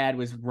fucking bad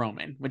was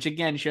Roman, which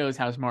again shows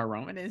how smart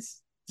Roman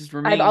is.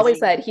 I've always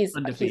said he's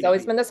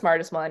always been the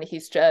smartest one.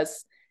 He's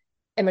just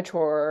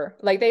immature.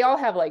 Like they all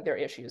have like their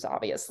issues,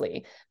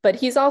 obviously, but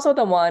he's also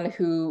the one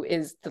who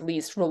is the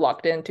least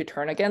reluctant to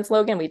turn against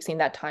Logan. We've seen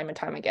that time and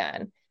time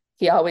again.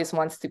 He always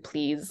wants to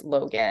please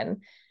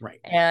Logan. Right.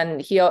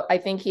 And I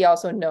think he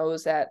also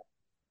knows that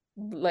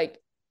like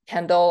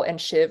Kendall and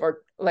Shiv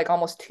are like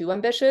almost too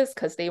ambitious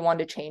because they want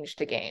to change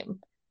the game.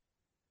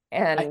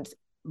 And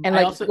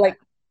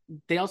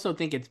they also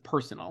think it's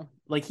personal.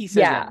 Like he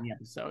says that in the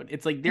episode.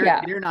 It's like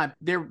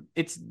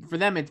it's for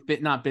them, it's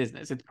not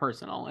business, it's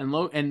personal.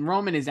 And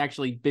Roman is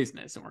actually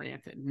business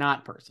oriented,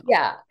 not personal.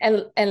 Yeah.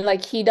 And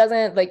like he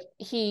doesn't like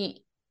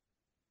he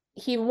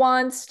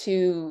wants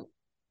to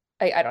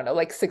I don't know,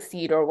 like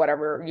succeed or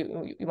whatever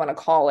you want to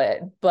call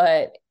it,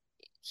 but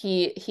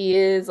he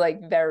is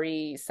like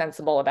very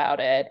sensible about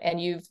it.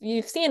 And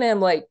you've seen him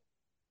like,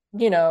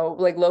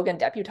 like Logan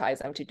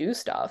deputize him to do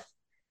stuff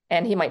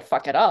and he might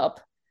fuck it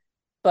up,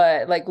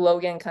 but like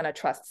Logan kind of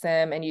trusts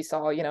him. And you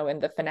saw, in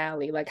the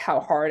finale, like how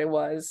hard it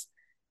was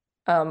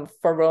for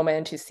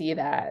Roman to see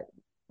that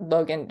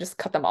Logan just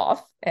cut them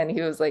off. And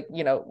he was like,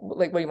 like,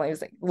 what do you want? He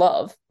was like,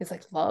 love. He's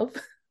like, love.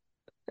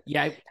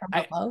 Yeah.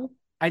 Love.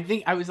 I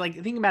think I was like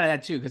thinking about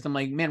that too, because I'm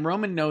like, man,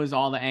 Roman knows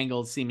all the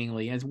angles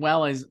seemingly as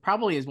well as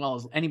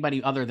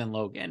anybody other than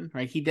Logan,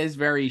 right? He does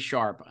very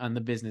sharp on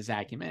the business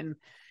acumen.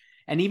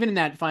 And even in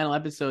that final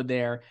episode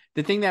there,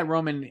 the thing that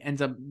Roman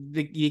ends up,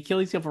 the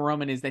Achilles heel for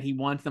Roman is that he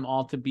wants them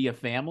all to be a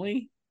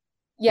family.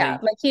 Yeah,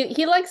 like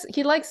he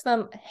likes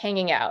them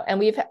hanging out. And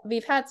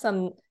we've had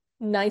some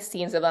nice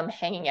scenes of them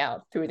hanging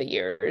out through the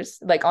years,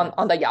 like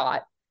on the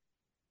yacht.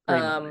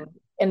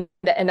 In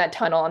that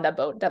tunnel on that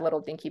boat, that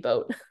little dinky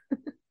boat.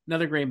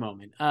 Another great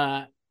moment.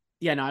 I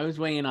was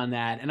weighing on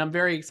that, and I'm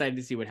very excited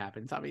to see what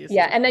happens, obviously.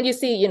 Yeah, and then you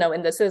see,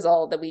 in the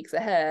sizzle, the weeks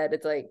ahead,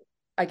 it's like,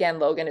 again,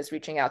 Logan is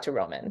reaching out to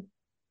Roman.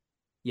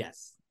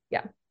 Yes.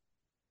 Yeah.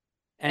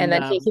 And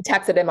then he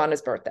texted him on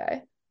his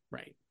birthday.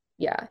 Right.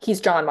 Yeah, he's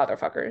John,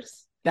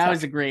 motherfuckers.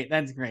 That's great.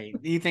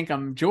 You think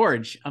I'm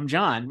George, I'm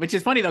John, which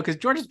is funny though, because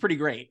George is pretty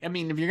great. I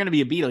mean, if you're going to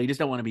be a Beatle, you just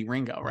don't want to be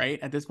Ringo, right?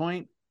 At this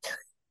point.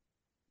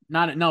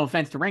 No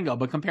offense to Ringo,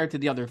 but compared to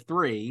the other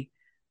three,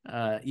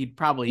 you'd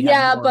probably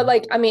but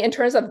like, I mean, in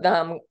terms of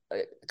them,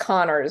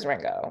 Connor is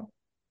Ringo.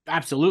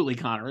 Absolutely,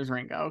 Connor is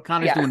Ringo.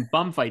 Connor's doing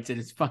bum fights at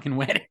his fucking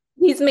wedding.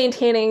 He's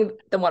maintaining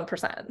the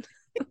 1%.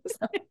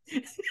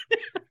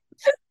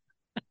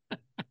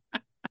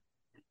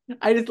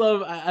 I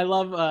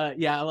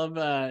love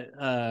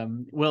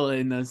Will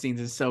in those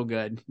scenes is so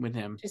good with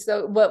him.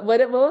 So what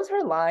was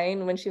her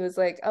line when she was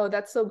like, oh,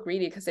 that's so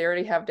greedy because they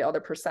already have the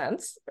other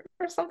percents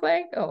or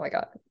something? Oh my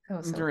god, that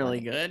was so really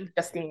good.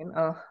 Justine,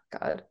 oh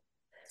god.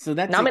 So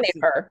that's Nominate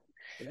her.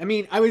 I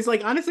mean, I was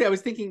like, honestly, I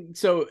was thinking,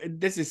 so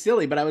this is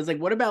silly, but I was like,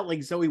 what about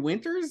like Zoe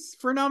Winters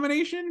for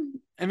nomination?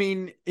 I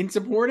mean, in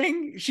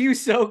supporting, she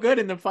was so good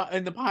in the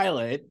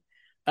pilot,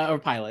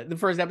 the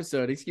first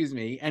episode, excuse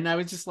me. And I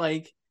was just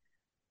like,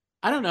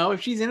 I don't know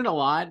if she's in it a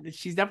lot.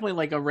 She's definitely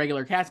like a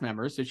regular cast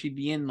member, so she'd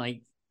be in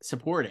like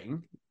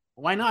supporting.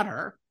 Why not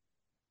her?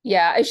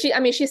 Yeah, I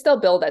mean, she's still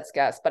billed as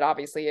guest, but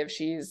obviously if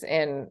she's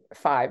in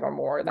 5 or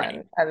more,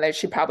 then and then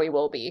she probably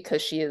will be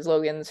because she is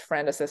Logan's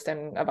friend,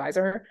 assistant,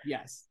 advisor.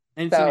 Yes.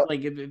 And it So, seems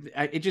like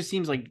it just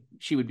seems like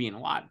she would be in a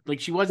lot. Like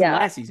she was in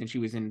last season. She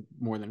was in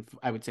more than,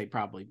 I would say,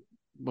 probably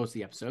most of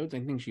the episodes.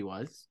 I think she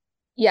was.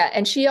 Yeah,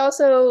 and she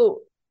also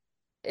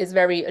is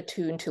very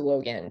attuned to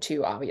Logan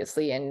too,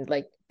 obviously, and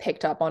like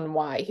picked up on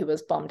why he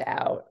was bummed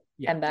out,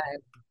 and then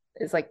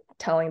is like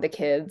telling the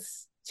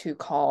kids to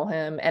call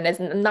him, and it's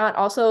not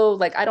also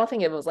like I don't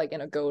think it was like in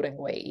a goading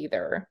way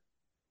either.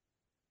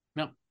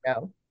 No,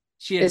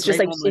 she had it's just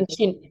like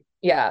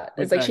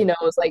it's like she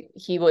knows like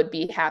he would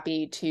be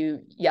happy to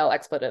yell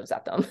expletives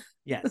at them.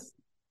 Yes,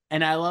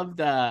 and I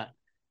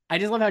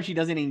just love how she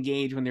doesn't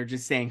engage when they're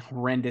just saying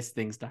horrendous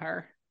things to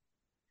her.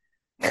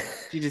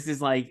 She just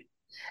is like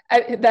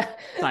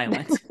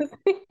silent.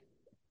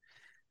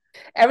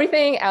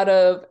 Everything out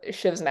of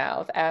Shiv's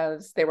mouth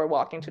as they were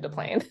walking to the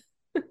plane.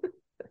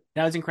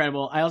 That was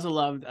incredible. I also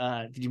loved,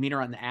 did you meet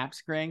her on the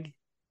apps, Greg?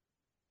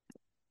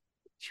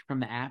 She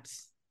from the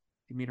apps?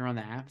 Did you meet her on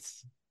the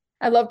apps?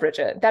 I love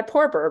Bridget. That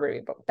poor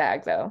Burberry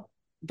bag, though.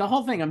 The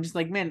whole thing, I'm just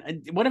like,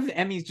 man, what if the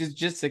Emmys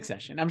just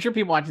Succession? I'm sure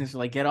people watching this are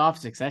like, get off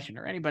Succession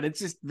already, but it's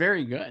just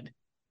very good.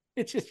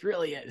 It just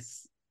really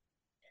is.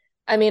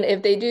 I mean,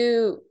 if they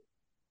do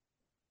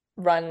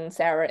run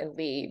Sarah and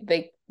Lee,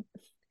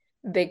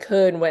 they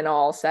could win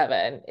all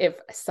 7 if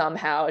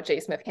somehow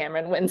J. Smith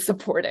Cameron wins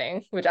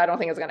supporting, which I don't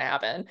think is going to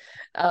happen,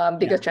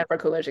 because Jennifer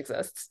Coolidge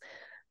exists.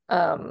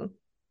 And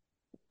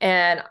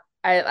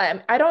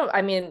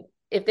I mean,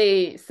 if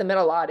they submit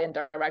a lot in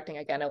directing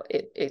again,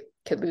 it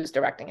could lose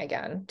directing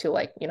again to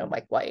like,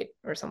 Mike White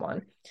or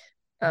someone.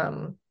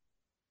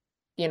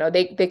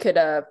 They could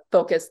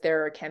focus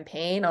their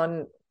campaign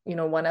on,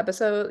 one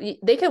episode.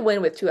 They could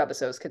win with 2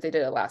 episodes because they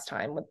did it last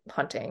time with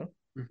Hunting.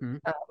 Mm-hmm.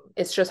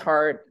 It's just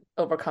hard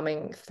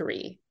overcoming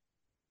 3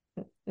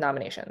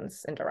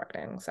 nominations in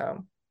directing.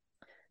 So,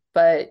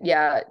 but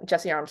yeah,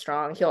 Jesse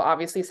Armstrong, he'll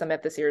obviously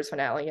submit the series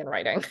finale in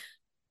writing.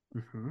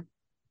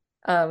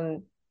 Mm-hmm.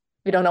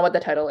 We don't know what the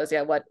title is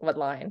yet. What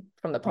line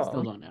from the poem? We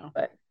still don't know.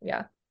 But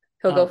yeah,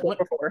 he'll go 4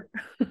 for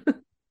 4.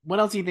 What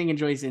else do you think of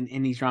Joyce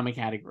in these drama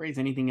categories?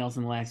 Anything else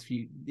in the last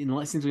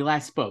since we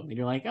last spoke that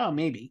you're like, oh,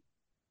 maybe?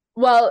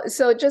 Well,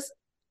 so just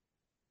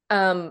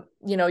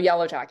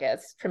Yellow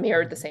Jackets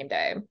premiered the same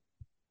day.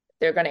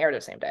 They're going to air the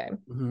same day.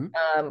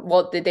 Mm-hmm.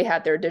 Well, they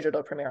had their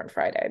digital premiere on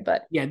Friday,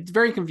 but yeah, it's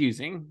very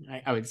confusing,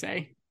 I would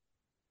say.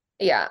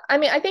 Yeah, I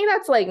mean, I think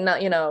that's like not,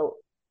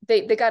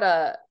 they got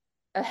a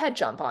head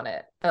jump on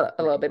it a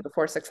little bit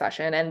before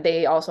Succession, and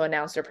they also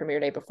announced their premiere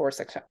date before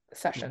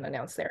Succession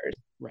announced theirs.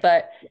 Right.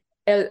 But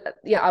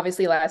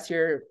obviously last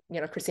year,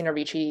 Christina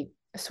Ricci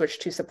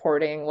switched to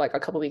supporting like a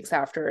couple weeks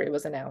after it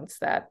was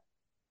announced that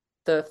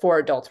the 4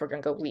 adults were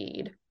going to go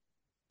lead.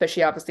 But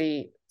she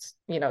obviously,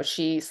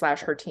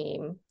 she/her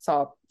team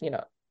saw,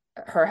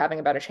 her having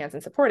a better chance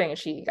in supporting, and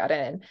she got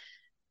in.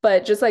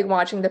 But just like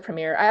watching the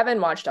premiere, I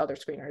haven't watched other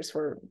screeners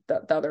for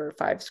the other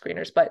 5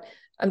 screeners, but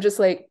I'm just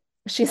like,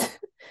 she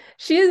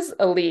is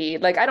a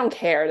lead. Like, I don't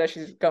care that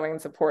she's going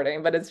and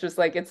supporting, but it's just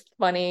like, it's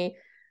funny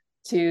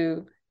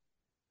to,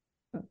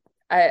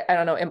 I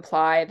don't know,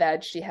 imply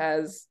that she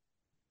has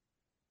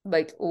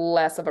like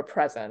less of a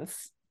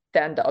presence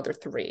than the other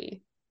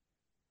 3.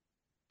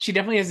 She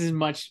definitely has as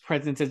much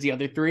presence as the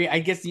other 3. I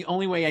guess the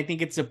only way I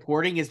think it's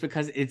supporting is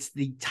because it's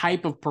the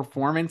type of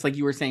performance, like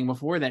you were saying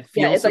before, that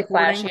feels it's supporting.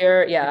 Like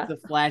flashier. Yeah,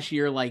 it's a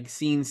flashier, like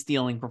scene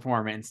stealing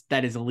performance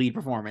that is a lead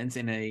performance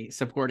in a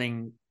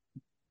supporting,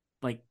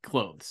 like,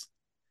 clothes.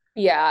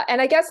 Yeah, and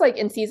I guess like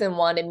in season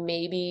 1, and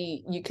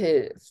maybe you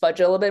could fudge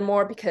a little bit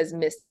more because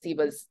Misty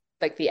was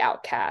like the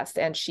outcast,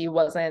 and she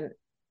wasn't,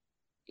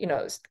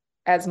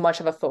 as much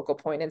of a focal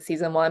point in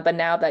season 1. But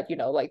now that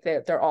like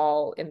they're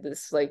all in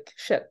this like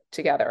ship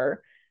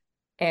together,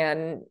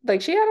 and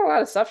like she had a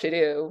lot of stuff to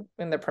do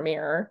in the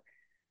premiere.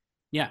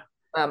 Yeah,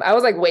 I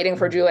was like waiting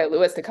for Juliette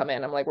Lewis to come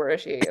in. I'm like, where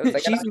is she? It was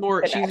like,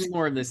 she's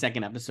more of the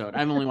second episode.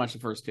 I've only watched the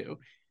first 2,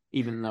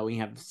 even though we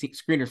have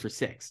screeners for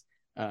 6.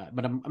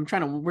 But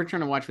we're trying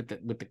to watch with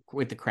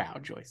the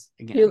crowd, Joyce.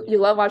 Again, you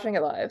love watching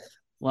it live.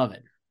 Love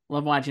it.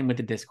 Love watching with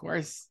the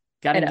discourse.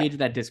 Got to engage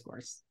with that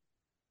discourse.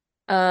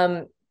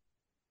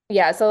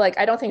 Yeah, so like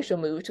I don't think she'll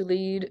move to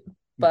lead,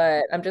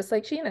 but I'm just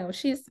like,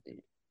 she's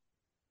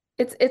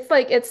it's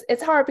like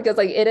it's hard because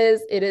like it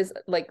is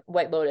like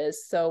White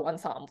Lotus, so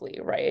ensemble,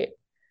 right?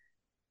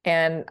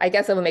 And I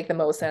guess it would make the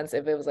most sense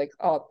if it was like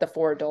all the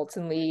 4 adults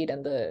in lead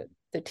and the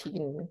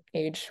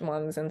teenage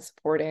ones in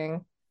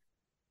supporting.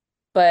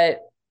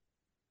 But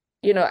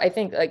I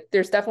think like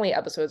there's definitely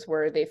episodes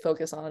where they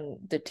focus on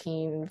the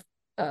teen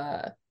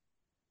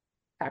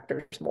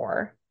actors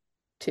more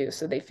too,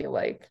 so they feel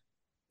like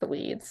the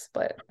leads,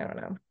 but I don't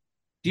know.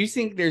 Do you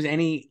think there's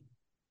any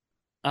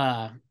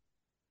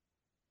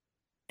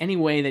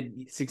way that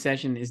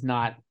Succession is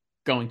not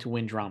going to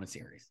win drama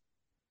series?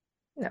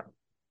 No.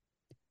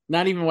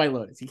 Not even White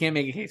Lotus. You can't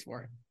make a case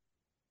for it.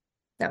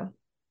 No.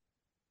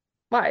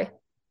 Why?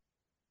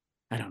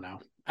 I don't know.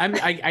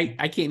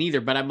 I can't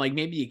either, but I'm like,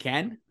 maybe you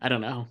can. I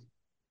don't know.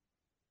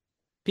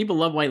 People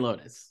love White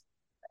Lotus.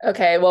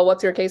 Okay, well,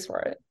 what's your case for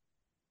it?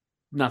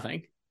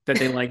 Nothing. That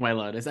they like White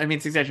Lotus. I mean,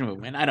 Succession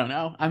would win. I don't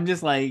know. I'm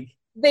just like,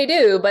 They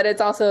do, but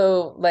it's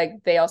also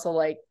like they also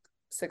like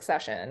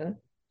Succession.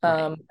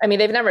 right. I mean,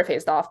 they've never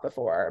faced off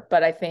before,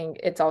 but I think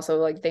it's also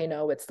like they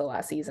know it's the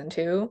last season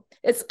too.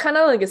 It's kind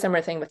of like a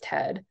similar thing with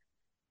Ted.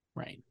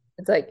 Right.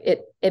 It's like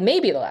it may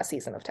be the last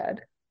season of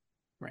Ted.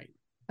 Right.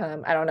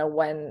 I don't know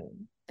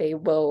when they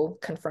will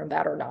confirm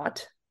that or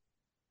not.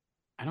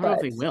 I don't know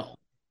if they will.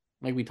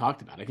 Like we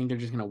talked about. I think they're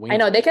just gonna wait. I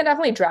know they can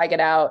definitely drag it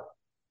out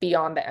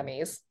beyond the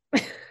Emmys.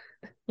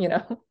 You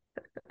know?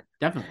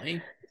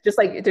 Definitely. Just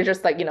like they're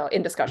just like,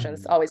 in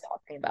discussions, always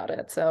talking about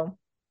it. So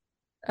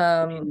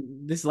I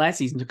mean, this last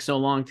season took so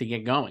long to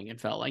get going.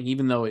 It felt like,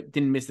 even though it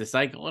didn't miss the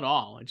cycle at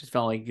all, it just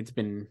felt like it's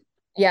been.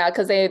 yeah,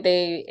 because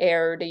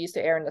they used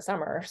to air in the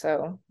summer,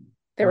 so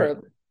they Right.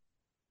 were,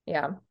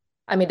 yeah.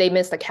 I mean, they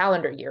missed a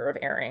calendar year of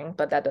airing,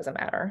 but that doesn't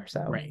matter.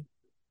 So Right.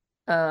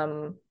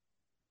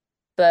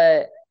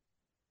 But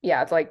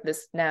yeah, it's like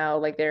this now,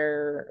 like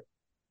that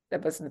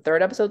was the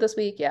third episode this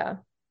week, yeah.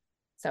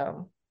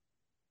 So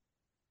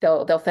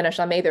they'll finish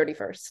on May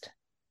 31st,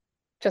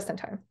 just in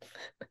time.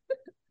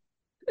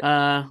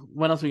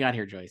 What else we got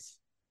here, Joyce?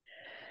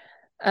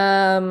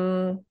 I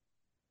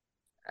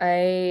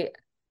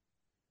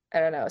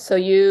don't know. So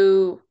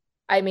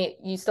I mean,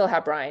 you still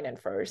have Brian in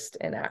first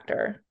in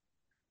actor.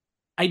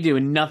 I do,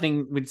 and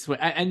nothing would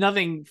and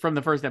nothing from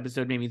the first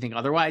episode made me think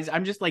otherwise.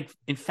 I'm just like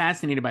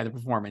fascinated by the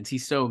performance.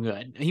 He's so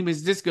good. He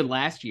was this good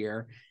last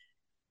year.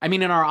 I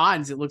mean, in our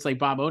odds, it looks like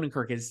Bob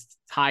Odenkirk has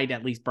tied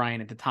at least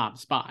Brian at the top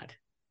spot.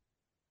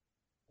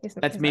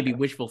 That's maybe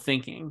wishful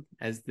thinking,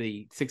 as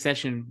the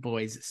Succession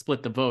boys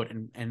split the vote,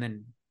 and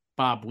then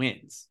Bob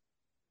wins.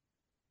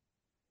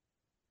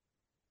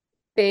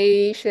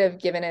 They should have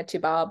given it to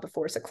Bob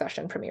before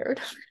Succession premiered.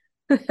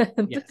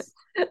 Yes.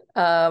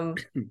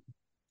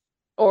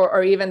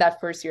 Or even that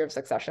first year of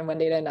Succession when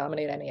they didn't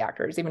nominate any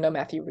actors, even though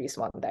Matthew Rhys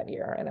won that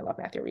year, and I love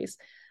Matthew Rhys.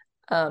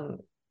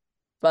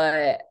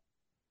 But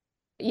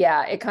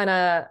yeah, it kind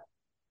of,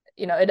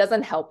 it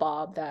doesn't help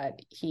Bob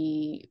that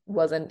he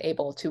wasn't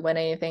able to win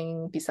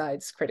anything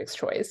besides Critics'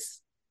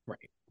 Choice.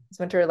 Right. This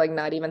winter, like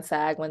not even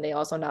SAG when they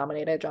also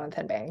nominated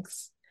Jonathan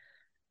Banks.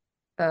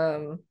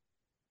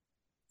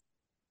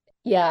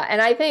 Yeah,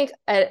 and I think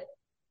I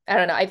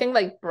don't know. I think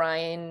like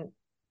Brian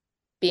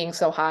being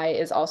so high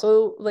is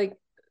also like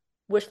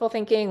wishful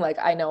thinking. Like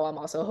I know I'm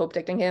also hope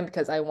dicting him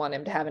because I want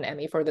him to have an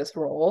Emmy for this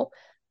role,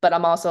 but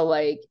I'm also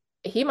like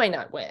he might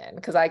not win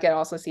because I could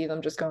also see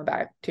them just going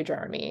back to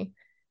Jeremy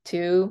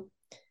too.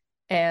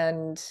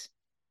 And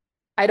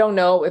I don't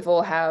know if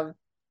we'll have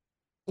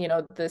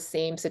the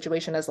same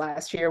situation as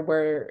last year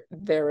where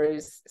there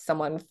is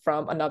someone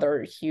from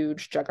another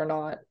huge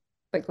juggernaut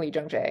like Lee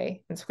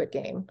Jung-jae in Squid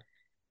Game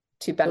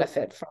to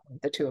benefit from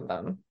the two of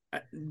them.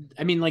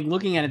 I mean, like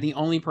looking at it, the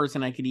only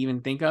person I could even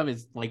think of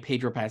is like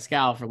Pedro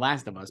Pascal for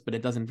Last of Us, but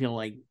it doesn't feel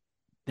like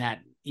that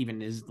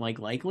even is like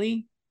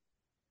likely.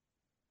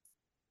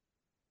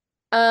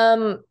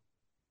 I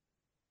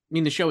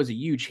mean, the show is a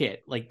huge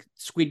hit, like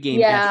Squid Game.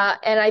 Yeah,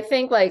 and I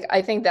think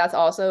that's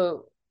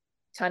also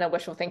kind of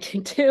wishful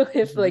thinking too.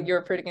 If like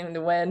you're predicting him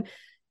to win,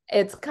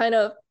 it's kind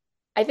of,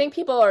 I think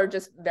people are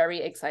just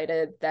very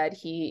excited that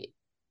he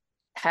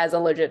has a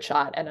legit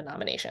shot at a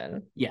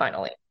nomination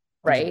finally,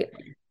 right?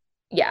 Exactly.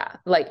 Yeah,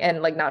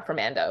 and not for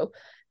Mando,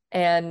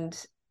 and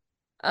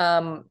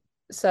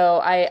so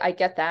I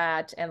get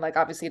that, and like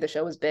obviously the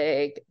show is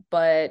big,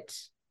 but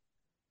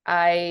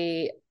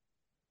I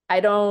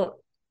don't.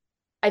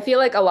 I feel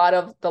like a lot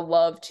of the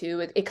love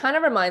too, it kind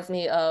of reminds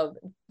me of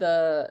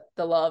the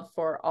love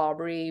for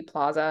Aubrey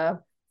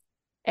Plaza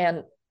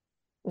and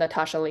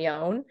Natasha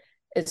Lyonne.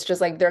 It's just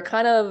like they're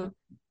kind of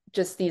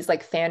just these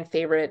like fan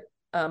favorite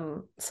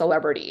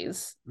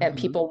celebrities, and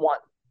people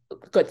want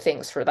good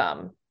things for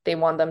them. They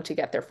want them to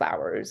get their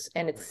flowers.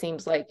 And it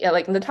seems like, yeah,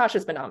 like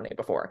Natasha's been nominated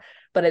before,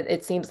 but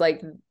it seems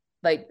like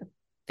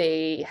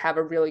they have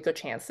a really good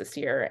chance this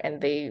year,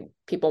 and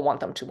people want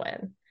them to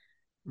win.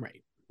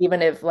 Right.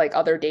 Even if like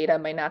other data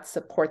might not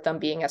support them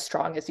being as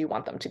strong as you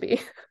want them to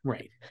be.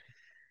 Right.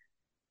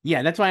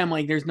 Yeah, that's why I'm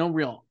like, there's no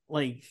real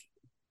like,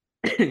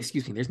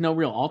 excuse me, there's no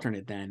real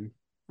alternate then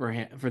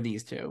for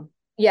these two.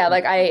 Yeah,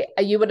 like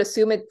you would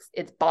assume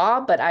it's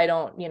Bob, but I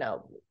don't,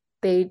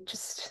 they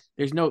just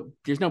there's no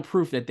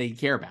proof that they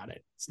care about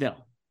it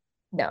still.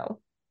 No.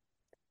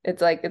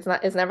 It's like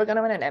it's never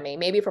gonna win an Emmy.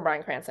 Maybe for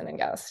Bryan Cranston and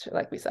Guest,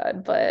 like we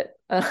said, but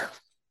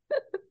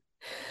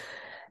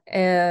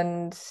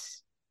and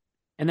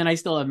then I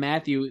still have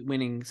Matthew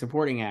winning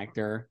supporting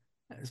actor,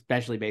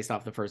 especially based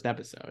off the first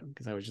episode,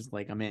 because I was just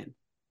like, I'm in.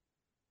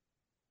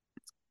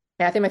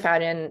 Matthew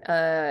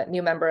McFadden,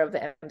 new member of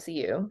the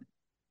MCU.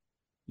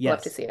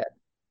 Love to Yes. see it.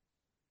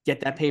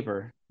 Get that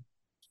paper.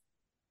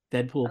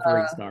 Deadpool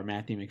 3 star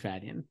Matthew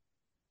McFadden.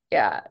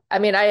 Yeah, I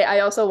mean, I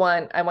also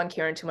want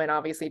Kieran to win,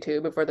 obviously,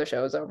 too, before the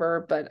show's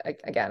over. But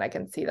again, I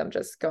can see them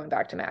just going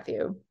back to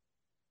Matthew.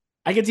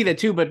 I can see that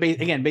too, but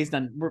again,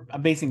 we're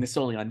basing this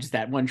solely on just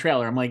that one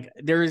trailer. I'm like,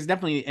 there is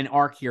definitely an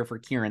arc here for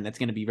Kieran that's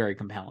going to be very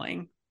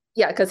compelling.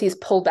 Yeah, because he's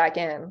pulled back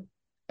in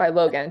by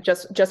Logan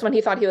just when he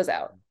thought he was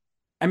out.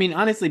 I mean,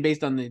 honestly,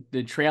 based on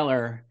the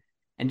trailer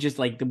and just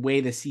like the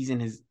way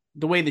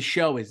the way the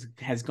show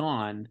has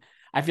gone,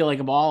 I feel like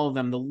of all of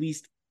them, the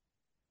least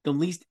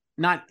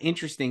not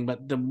interesting,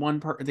 but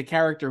the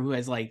character who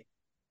has like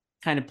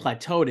kind of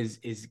plateaued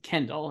is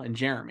Kendall and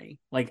Jeremy.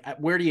 Like,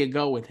 where do you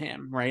go with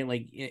him, right?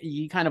 Like,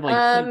 you kind of like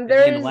at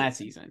the end of last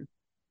season.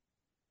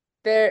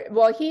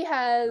 Well, he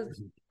has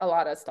a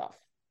lot of stuff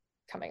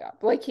coming up.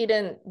 Like, he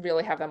didn't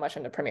really have that much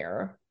in the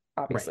premiere,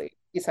 obviously, right,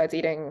 besides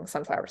eating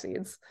sunflower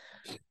seeds.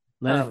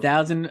 Let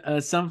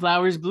 1,000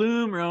 sunflowers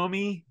bloom,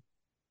 Romy.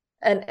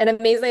 An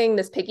amazing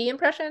Miss Piggy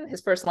impression, his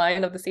first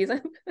line of the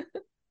season.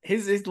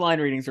 his line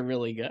readings are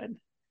really good.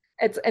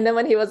 And then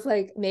when he was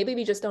like, maybe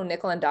we just don't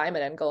nickel and dime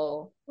it and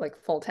go like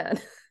full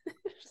 10.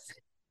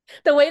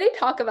 The way they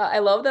talk about, I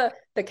love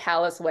the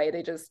callous way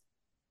they just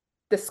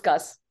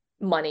discuss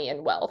money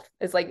and wealth.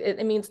 It's like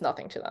it means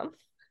nothing to them.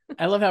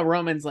 I love how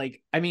Roman's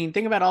like, I mean,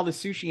 think about all the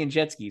sushi and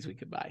jet skis we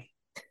could buy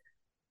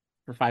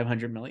for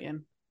 500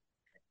 million.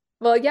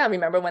 Well, yeah,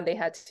 remember when they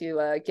had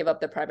to give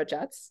up the private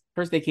jets?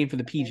 First they came for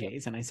the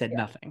PJs and I said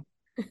nothing.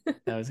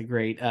 That was a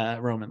great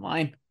Roman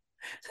line.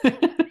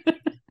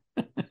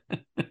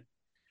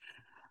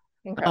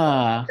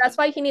 Incredible. That's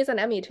why he needs an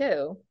Emmy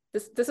too.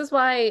 This is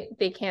why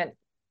they can't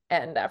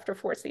end after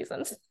 4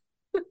 seasons.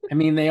 I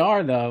mean, they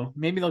are though.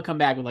 Maybe they'll come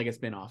back with like a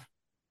spinoff.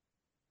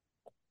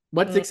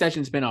 What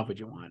Succession spinoff would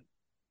you want?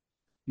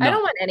 No. I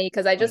don't want any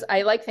because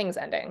I like things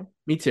ending.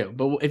 Me too.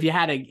 But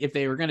if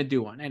they were going to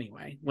do one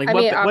anyway, like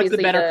what's the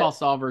Better Call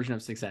Saul version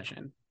of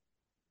Succession?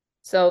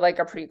 So like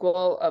a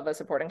prequel of a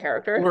supporting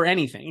character or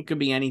anything. It could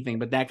be anything,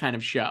 but that kind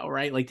of show,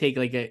 right? Like take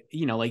like a,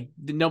 like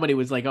nobody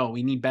was like, oh,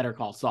 we need Better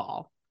Call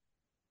Saul.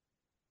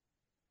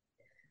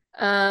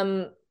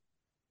 I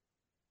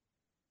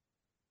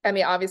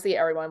mean, obviously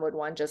everyone would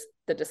want just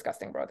the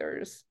Disgusting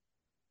Brothers.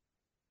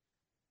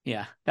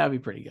 Yeah, that would be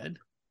pretty good.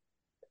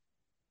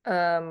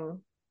 I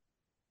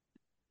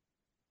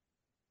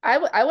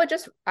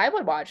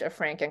would watch a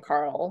Frank and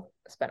Carl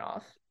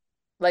spinoff.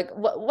 Like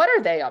what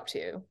are they up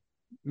to?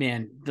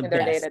 Man, in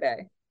their day to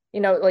day.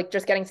 Like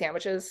just getting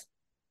sandwiches.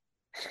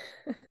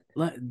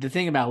 The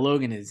thing about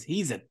Logan is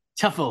he's a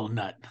tough old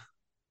nut.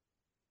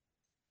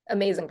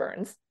 Amazing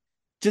burns.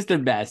 Just the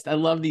best. I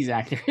love these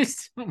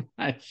actors so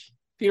much.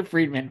 Peter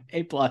Friedman,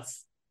 A+.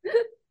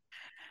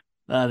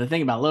 The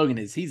thing about Logan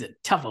is he's a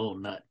tough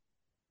old nut.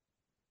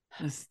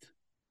 Just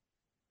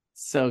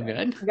so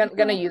good. I'm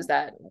gonna use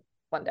that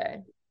one day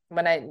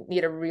when I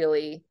need a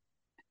really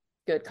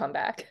good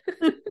comeback.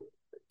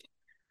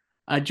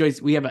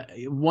 Joyce, we have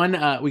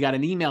we got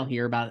an email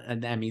here about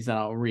the Emmys that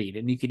I'll read,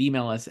 and you could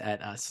email us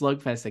at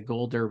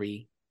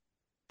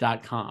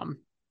slugfest@goldderby.com.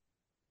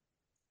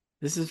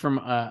 This is from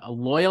a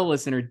loyal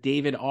listener,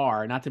 David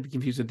R., not to be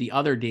confused with the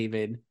other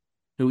David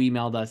who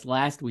emailed us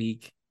last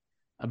week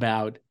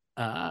about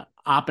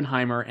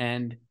Oppenheimer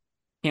and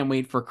can't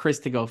wait for Chris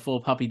to go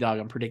full puppy dog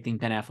on predicting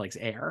Ben Affleck's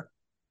Air.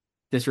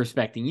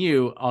 Disrespecting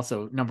you,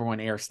 also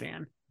 #1 Air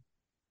stan.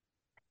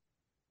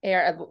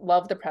 Air, I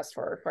love the press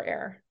for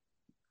Air.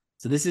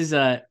 So this is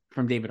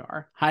from David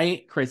R.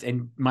 Hi, Chris,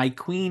 and my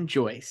queen,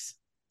 Joyce.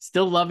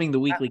 Still loving the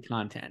weekly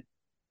content.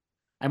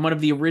 I'm one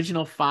of the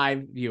original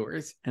 5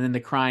 viewers, and then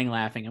the crying,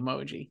 laughing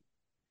emoji.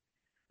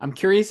 I'm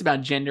curious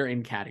about gender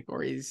in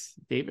categories,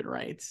 David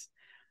writes.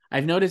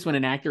 I've noticed when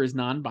an actor is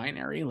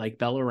non-binary, like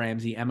Bella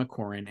Ramsey, Emma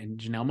Corrin, and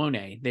Janelle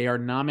Monáe, they are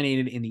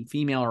nominated in the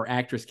female or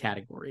actress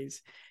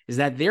categories. Is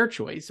that their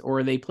choice, or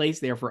are they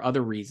placed there for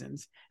other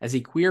reasons? As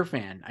a queer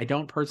fan, I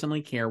don't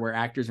personally care where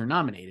actors are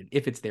nominated,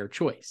 if it's their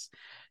choice.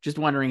 Just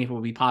wondering if it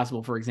would be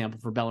possible, for example,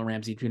 for Bella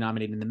Ramsey to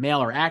nominate in the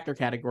male or actor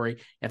category,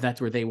 if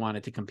that's where they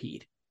wanted to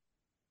compete.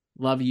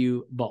 Love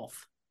you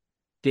both.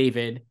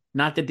 David,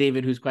 not the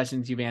David whose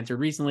questions you've answered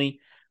recently.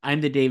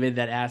 I'm the David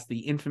that asked the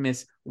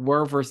infamous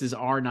were versus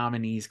are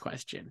nominees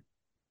question.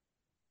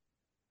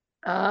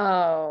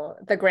 Oh,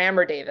 the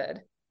Grammar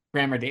David.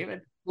 Grammar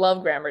David.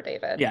 Love Grammar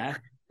David. Yeah.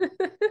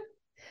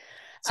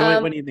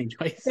 So what do you think,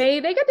 Joyce? They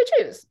get to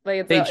choose.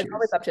 Like it's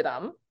always up to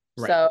them.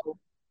 Right. So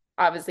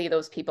obviously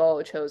those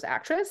people chose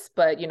actress,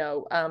 but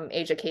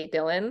Asia Kate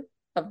Dillon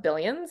of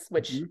Billions,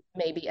 which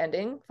may be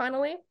ending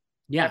finally.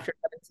 Yeah. After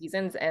 7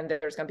 seasons, and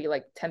there's going to be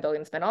like 10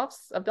 billion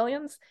spinoffs of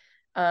Billions.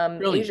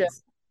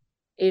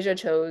 Asia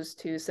chose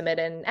to submit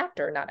an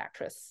actor, not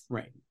actress.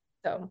 Right.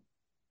 So,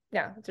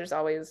 yeah, there's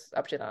always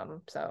up to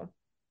them. So,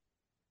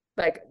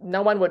 like,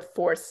 no one would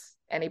force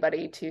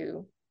anybody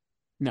to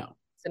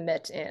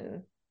submit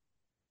in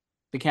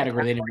the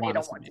category they don't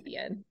want to be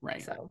in.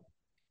 Right. So,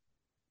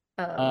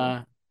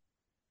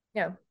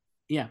 yeah.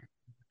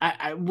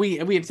 We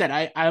have said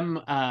I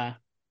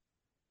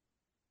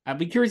I'd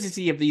be curious to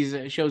see if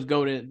these shows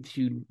go to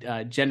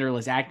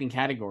genderless acting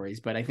categories,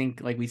 but I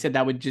think, like we said,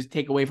 that would just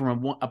take away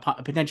from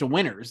a potential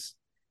winners.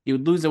 You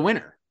would lose a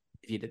winner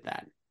if you did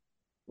that.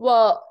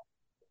 Well,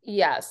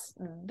 yes,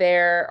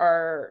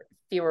 there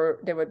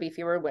would be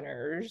fewer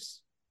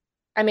winners.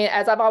 I mean,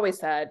 as I've always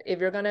said, if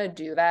you're gonna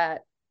do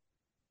that,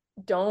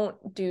 don't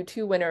do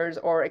 2 winners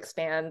or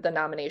expand the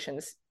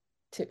nominations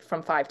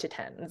from 5 to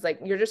 10. It's like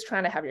you're just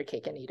trying to have your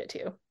cake and eat it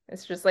too.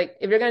 It's just like,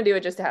 if you're gonna do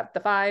it, just to have the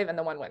 5 and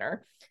the 1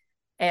 winner,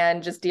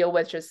 and just deal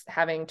with just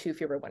having 2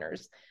 fewer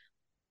winners.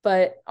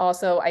 But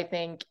also, I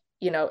think,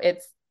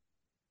 it's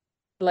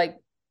like,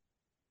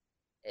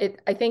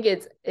 I think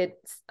it's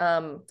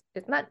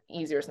not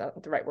easier, it's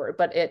not the right word,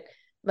 but it,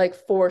 like,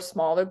 for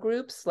smaller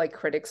groups, like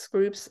critics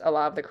groups, a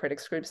lot of the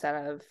critics groups that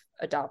have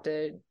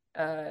adopted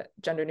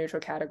gender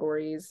neutral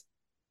categories,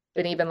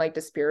 and even like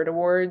the Spirit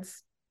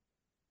Awards,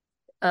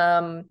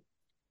 they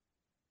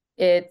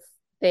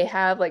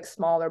have like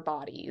smaller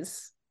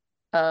bodies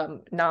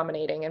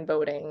nominating and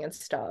voting and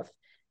stuff,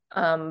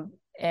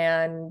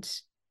 and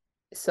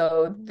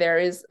so there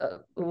is a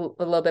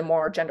little bit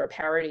more gender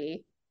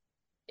parity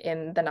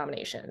in the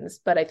nominations.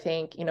 But I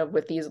think,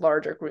 with these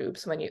larger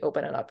groups, when you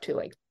open it up to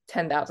like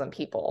 10,000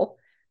 people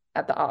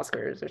at the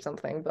Oscars or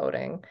something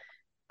voting,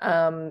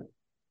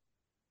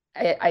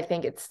 I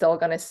think it's still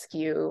going to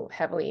skew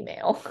heavily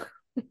male.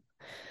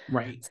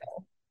 Right.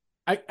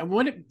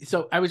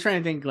 So I was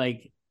trying to think,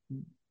 like,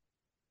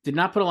 did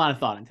not put a lot of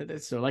thought into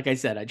this. So like I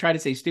said, I try to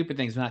say stupid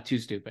things, but not too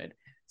stupid.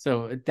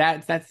 So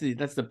that's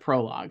the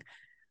prologue.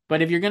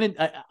 But if you're going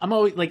to, I'm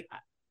always like,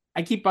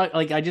 I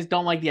just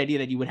don't like the idea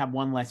that you would have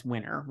one less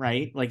winner,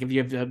 right? Like, if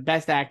you have the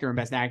best actor and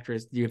best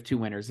actress, you have 2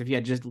 winners. If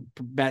you just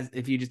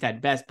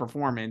had best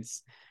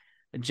performance,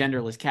 a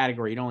genderless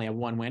category, you'd only have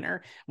 1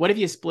 winner. What if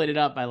you split it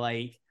up by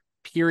like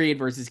period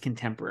versus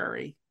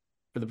contemporary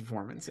for the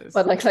performances?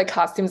 But like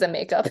costumes and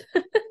makeup.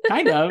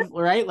 Kind of,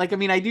 right? Like, I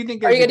mean, I do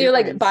think are you gonna do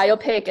like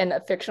biopic and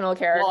a fictional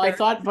character? Well, I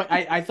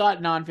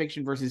thought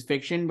nonfiction versus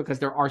fiction, because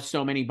there are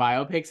so many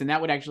biopics, and that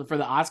would actually, for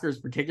the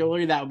Oscars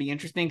particularly, that would be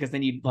interesting, because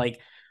then you'd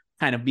like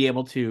kind of be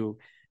able to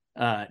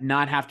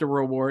not have to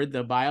reward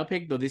the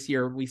biopic. Though this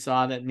year we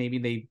saw that maybe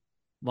they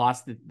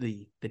lost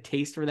the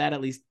taste for that,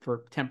 at least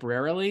for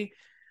temporarily.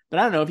 But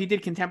I don't know, if you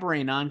did contemporary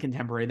and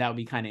non-contemporary, that would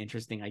be kind of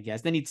interesting, I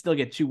guess. Then you'd still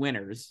get 2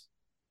 winners.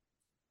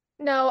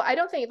 No, I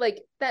don't think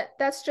like that.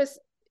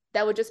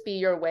 That would just be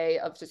your way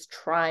of just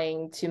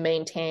trying to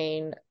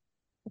maintain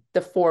the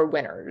 4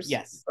 winners.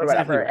 Yes, or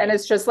exactly whatever. Right. And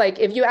it's just like,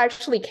 if you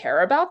actually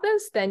care about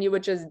this, then you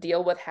would just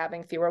deal with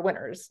having fewer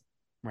winners.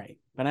 Right.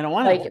 But I don't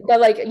want to. But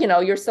like,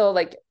 you're still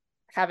like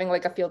having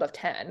like a field of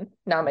 10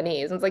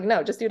 nominees. And it's like,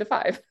 no, just do the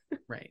 5.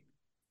 Right.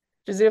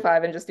 Just do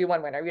 5 and just do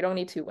 1 winner. We don't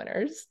need 2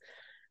 winners.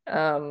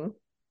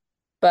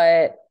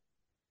 But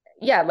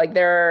yeah, like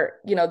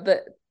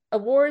the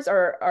awards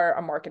are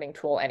a marketing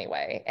tool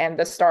anyway, and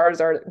the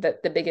stars are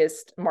the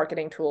biggest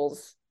marketing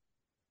tools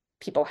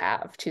people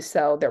have to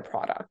sell their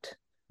product.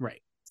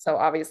 Right. So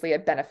obviously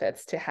it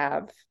benefits to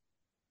have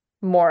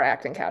more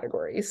acting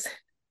categories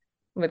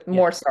with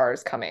more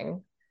stars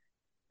coming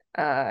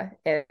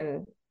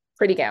in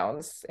pretty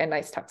gowns and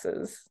nice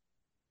tuxes.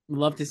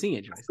 Love to see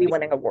it, Joyce. Be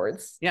winning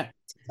awards. Yeah.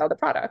 To sell the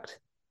product.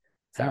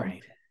 So. All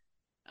right.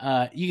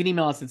 You can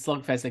email us at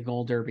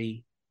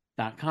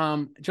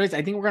slugfest@goldderby.com. Joyce,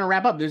 I think we're going to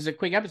wrap up. There's a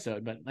quick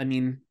episode, but I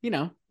mean,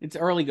 it's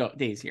early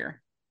days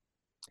here.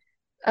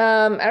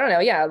 I don't know.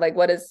 Yeah. Like,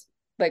 what else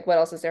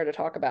is there to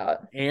talk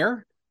about?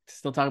 Air?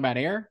 Still talk about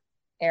Air?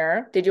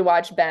 Air. Did you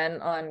watch Ben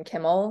on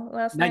Kimmel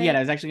last night? Not yet. I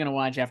was actually going to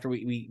watch after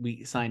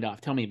we signed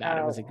off. Tell me about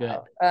it. Was it good?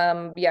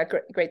 Yeah,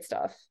 great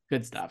stuff.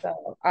 Good stuff.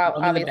 So,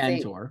 obviously, the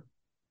Ben tour.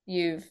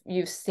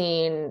 You've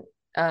seen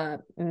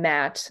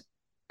Matt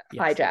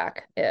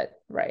hijack it,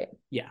 right?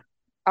 Yeah.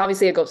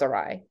 Obviously, it goes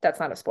awry. That's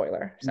not a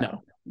spoiler. So.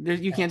 No,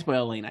 you can't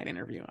spoil a late night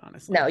interview,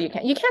 honestly. No, you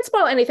can't. You can't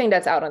spoil anything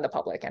that's out on the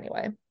public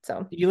anyway.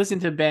 So. Did you listen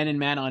to Ben and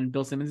Matt on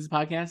Bill Simmons'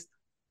 podcast?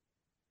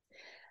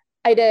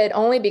 I did,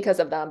 only because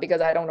of them,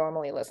 because I don't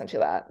normally listen to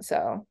that.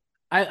 So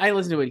I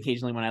listen to it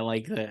occasionally when I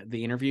like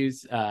the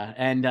interviews,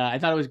 and I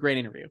thought it was a great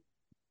interview.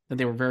 That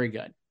they were very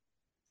good.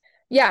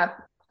 Yeah,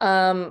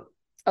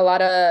 a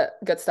lot of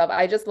good stuff.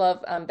 I just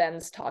love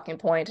Ben's talking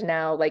point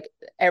now. Like,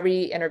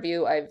 every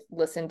interview I've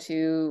listened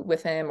to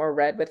with him or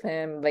read with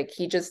him, like,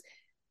 he just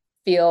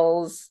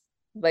feels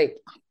like,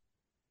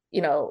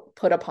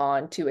 put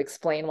upon to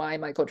explain why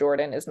Michael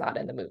Jordan is not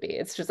in the movie.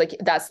 It's just like,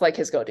 that's like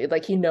his go-to.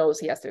 Like, he knows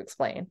he has to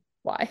explain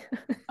why.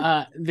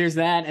 There's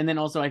that, and then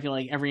also I feel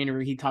like every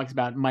interview he talks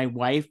about my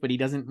wife, but he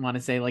doesn't want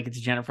to say like it's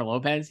Jennifer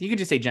Lopez. You could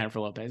just say Jennifer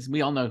Lopez.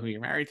 We all know who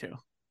you're married to.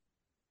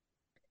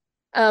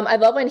 I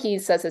love when he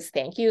says his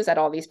thank yous at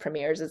all these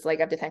premieres. It's like,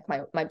 I have to thank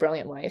my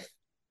brilliant wife.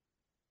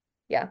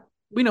 Yeah,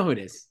 we know who it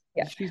is.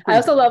 Yeah, I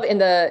also love in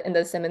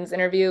the Simmons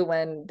interview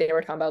when they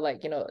were talking about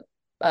like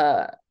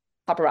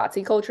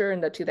paparazzi culture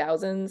in the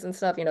 2000s and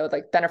stuff.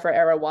 Like Bennifer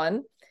era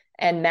 1,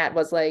 and Matt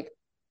was like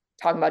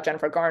talking about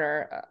Jennifer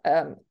Garner,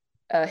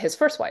 his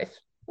first wife.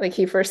 Like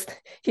he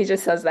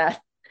just says that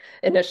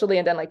initially,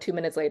 and then like 2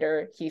 minutes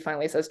later, he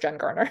finally says Jen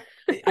Garner.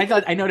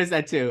 I noticed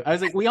that too. I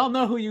was like, we all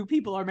know who you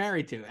people are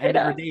married to and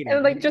are dating.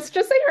 And like, just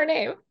say her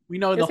name. We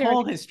know Just the say her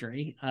whole name.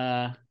 history.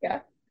 Yeah.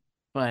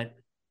 But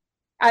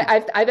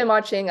I've been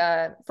watching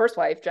First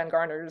Wife, Jen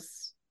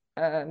Garner's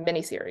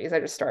miniseries. I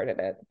just started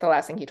it. The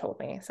last thing he told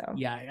me. So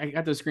yeah, I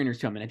got those screeners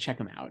too. I'm gonna check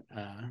them out.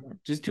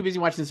 Just too busy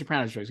watching the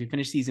Sopranos shows. We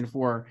finished season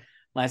 4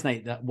 last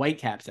night, the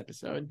Whitecaps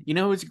episode. You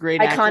know who's a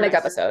great iconic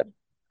actress? episode.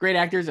 Great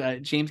actors,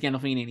 James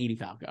Gandolfini and Edie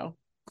Falco.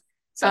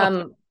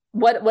 So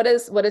what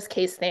does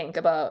Case think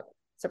about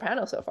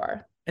Soprano so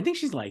far? I think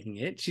she's liking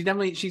it.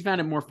 She's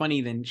found it more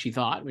funny than she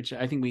thought, which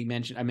I think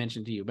I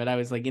mentioned to you, but I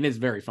was like, it is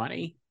very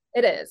funny.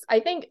 It is. I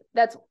think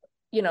that's,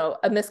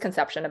 a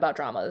misconception about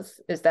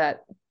dramas is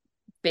that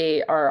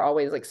they are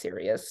always like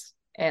serious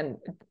and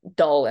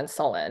dull and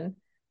sullen.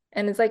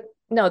 And it's like,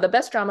 no, the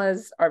best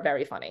dramas are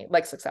very funny,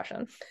 like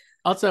Succession.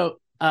 Also,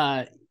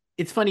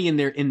 it's funny in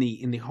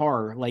the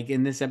horror, like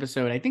in this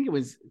episode, I think it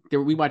was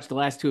there. We watched the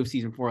last 2 of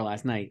season 4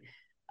 last night.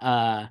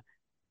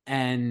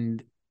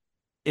 And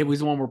it was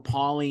the one where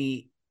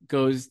Paulie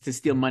goes to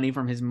steal money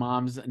from his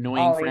mom's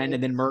annoying friend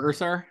and then murders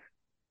her.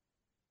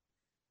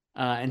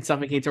 And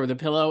suffocates her with a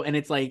pillow. And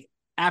it's like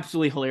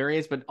absolutely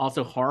hilarious, but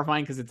also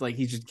horrifying because it's like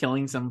he's just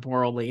killing some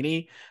poor old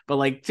lady. But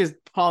like just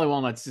Paulie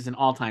Walnut's just an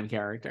all-time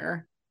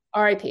character.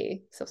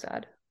 R.I.P. So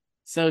sad.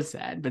 So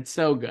sad, but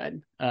so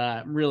good.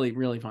 Really,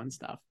 really fun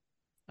stuff.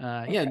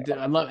 Yeah,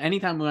 I love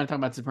anytime we want to talk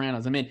about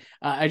Sopranos. I mean,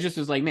 I just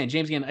was like, man,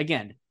 James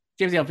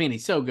Gandolfini,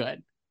 so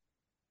good.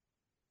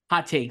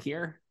 Hot take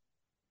here.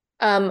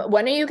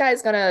 When are you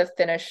guys gonna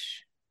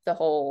finish the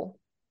whole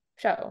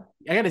show?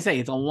 I gotta say,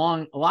 it's a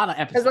lot of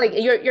episodes. Because like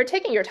you're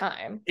taking your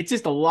time. It's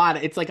just a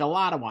lot. It's like a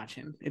lot of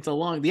watching.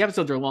 The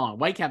episodes are long.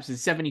 Whitecaps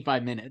is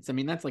 75 minutes. I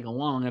mean, that's like a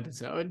long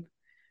episode.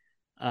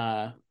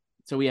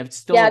 So we have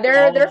still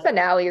their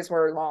finales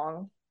were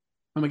long.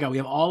 Oh my god, we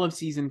have all of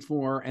season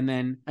 4 and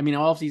then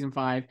all of season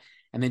 5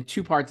 and then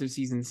 2 parts of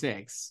season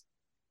 6.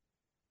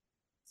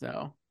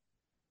 So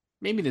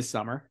maybe this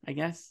summer, I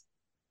guess.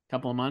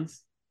 Couple of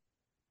months.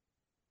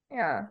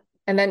 Yeah.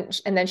 And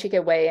then she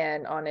could weigh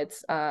in on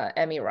its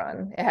Emmy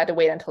run. It had to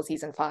wait until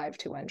season 5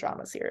 to win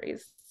drama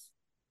series.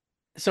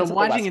 So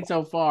watching it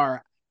so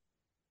far,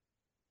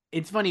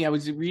 it's funny. I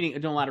was doing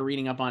a lot of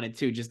reading up on it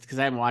too, just because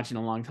I haven't watched it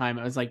in a long time.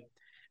 I was like,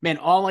 man,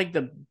 all like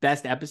the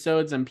best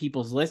episodes on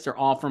people's lists are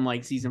all from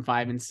like season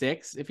 5 and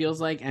 6, it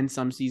feels like, and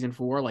some season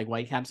 4, like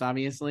Whitecaps,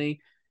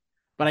 obviously.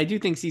 But I do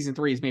think season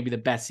 3 is maybe the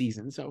best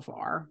season so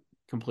far,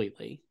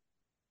 completely.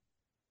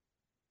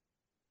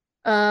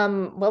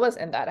 What was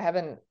in that? I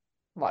haven't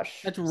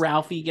watched. That's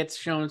Ralphie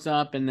shows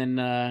up and then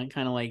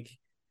kind of like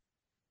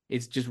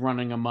it's just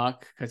running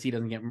amok because he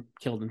doesn't get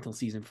killed until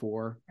season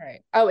 4.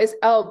 Right.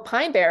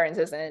 Pine Barrens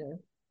is in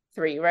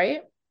 3,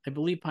 right? I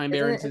believe Pine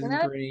Barrens is in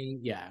 3.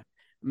 Yeah.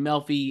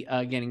 Melfi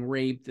getting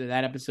raped.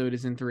 That episode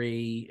is in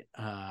 3.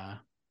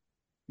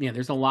 Yeah,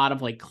 there's a lot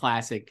of like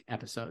classic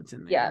episodes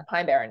in there. Yeah,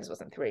 Pine Barrens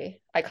was in 3.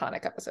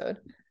 Iconic episode.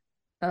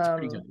 It's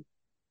pretty good.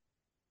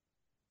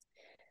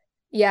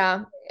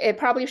 Yeah, it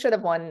probably should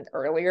have won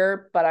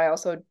earlier, but I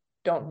also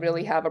don't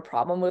really have a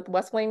problem with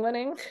West Wing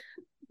winning.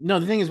 No,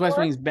 the thing is, West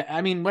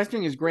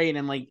Wing is great,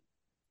 and like,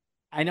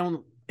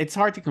 it's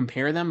hard to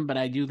compare them, but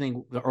I do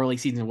think the early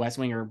seasons of West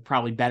Wing are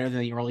probably better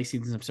than the early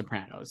seasons of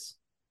Sopranos.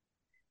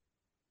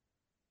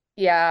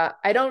 Yeah,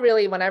 I don't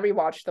really, when I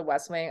rewatch the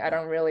West Wing, I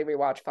don't really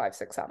rewatch 5,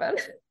 6, 7.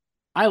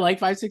 I like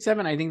 5, 6,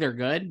 7. I think they're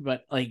good,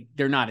 but like,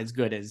 they're not as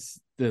good as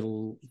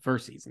the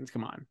first seasons.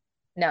 Come on.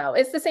 No,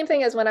 it's the same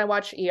thing as when I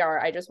watch ER.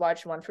 I just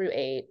watch 1 through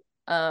 8.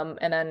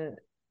 And then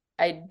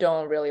I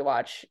don't really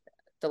watch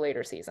the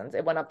later seasons.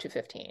 It went up to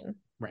 15.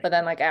 Right. But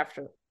then like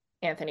after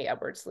Anthony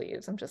Edwards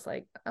leaves, I'm just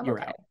like, You're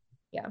okay. out.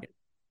 Yeah.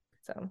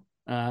 So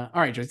all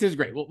right, Joyce, this is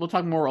great. We'll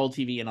talk more old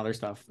TV and other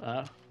stuff.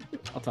 I'll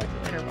talk to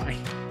you later. Bye.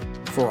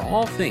 For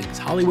all things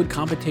Hollywood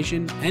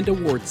competition and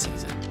award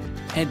season,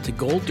 head to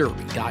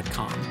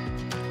goldderby.com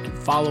and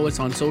follow us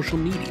on social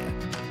media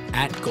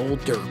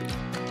 @GoldDerby.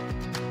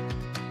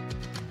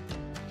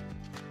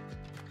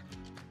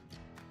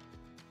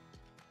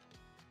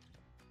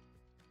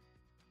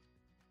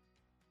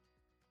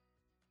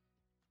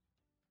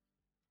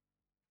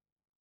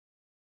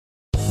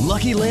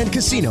 Lucky Land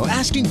Casino,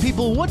 asking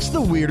people, what's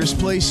the weirdest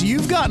place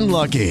you've gotten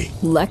lucky?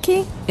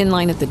 Lucky? In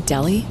line at the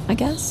deli, I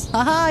guess?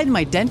 Aha, in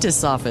my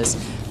dentist's office.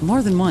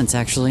 More than once,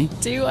 actually.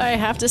 Do I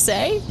have to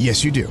say?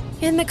 Yes, you do.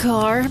 In the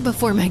car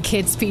before my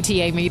kids'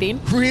 PTA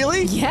meeting.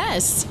 Really?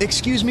 Yes.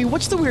 Excuse me,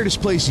 what's the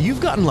weirdest place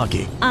you've gotten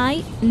lucky?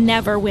 I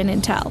never win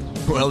and tell.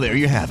 Well, there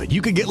you have it.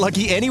 You can get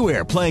lucky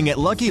anywhere, playing at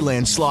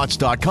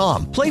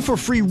LuckyLandSlots.com. Play for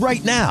free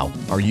right now.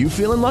 Are you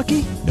feeling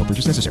lucky? No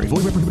purchase necessary.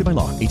 Void where prohibited by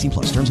law.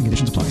 18+. Terms and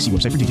conditions apply. See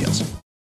website for details.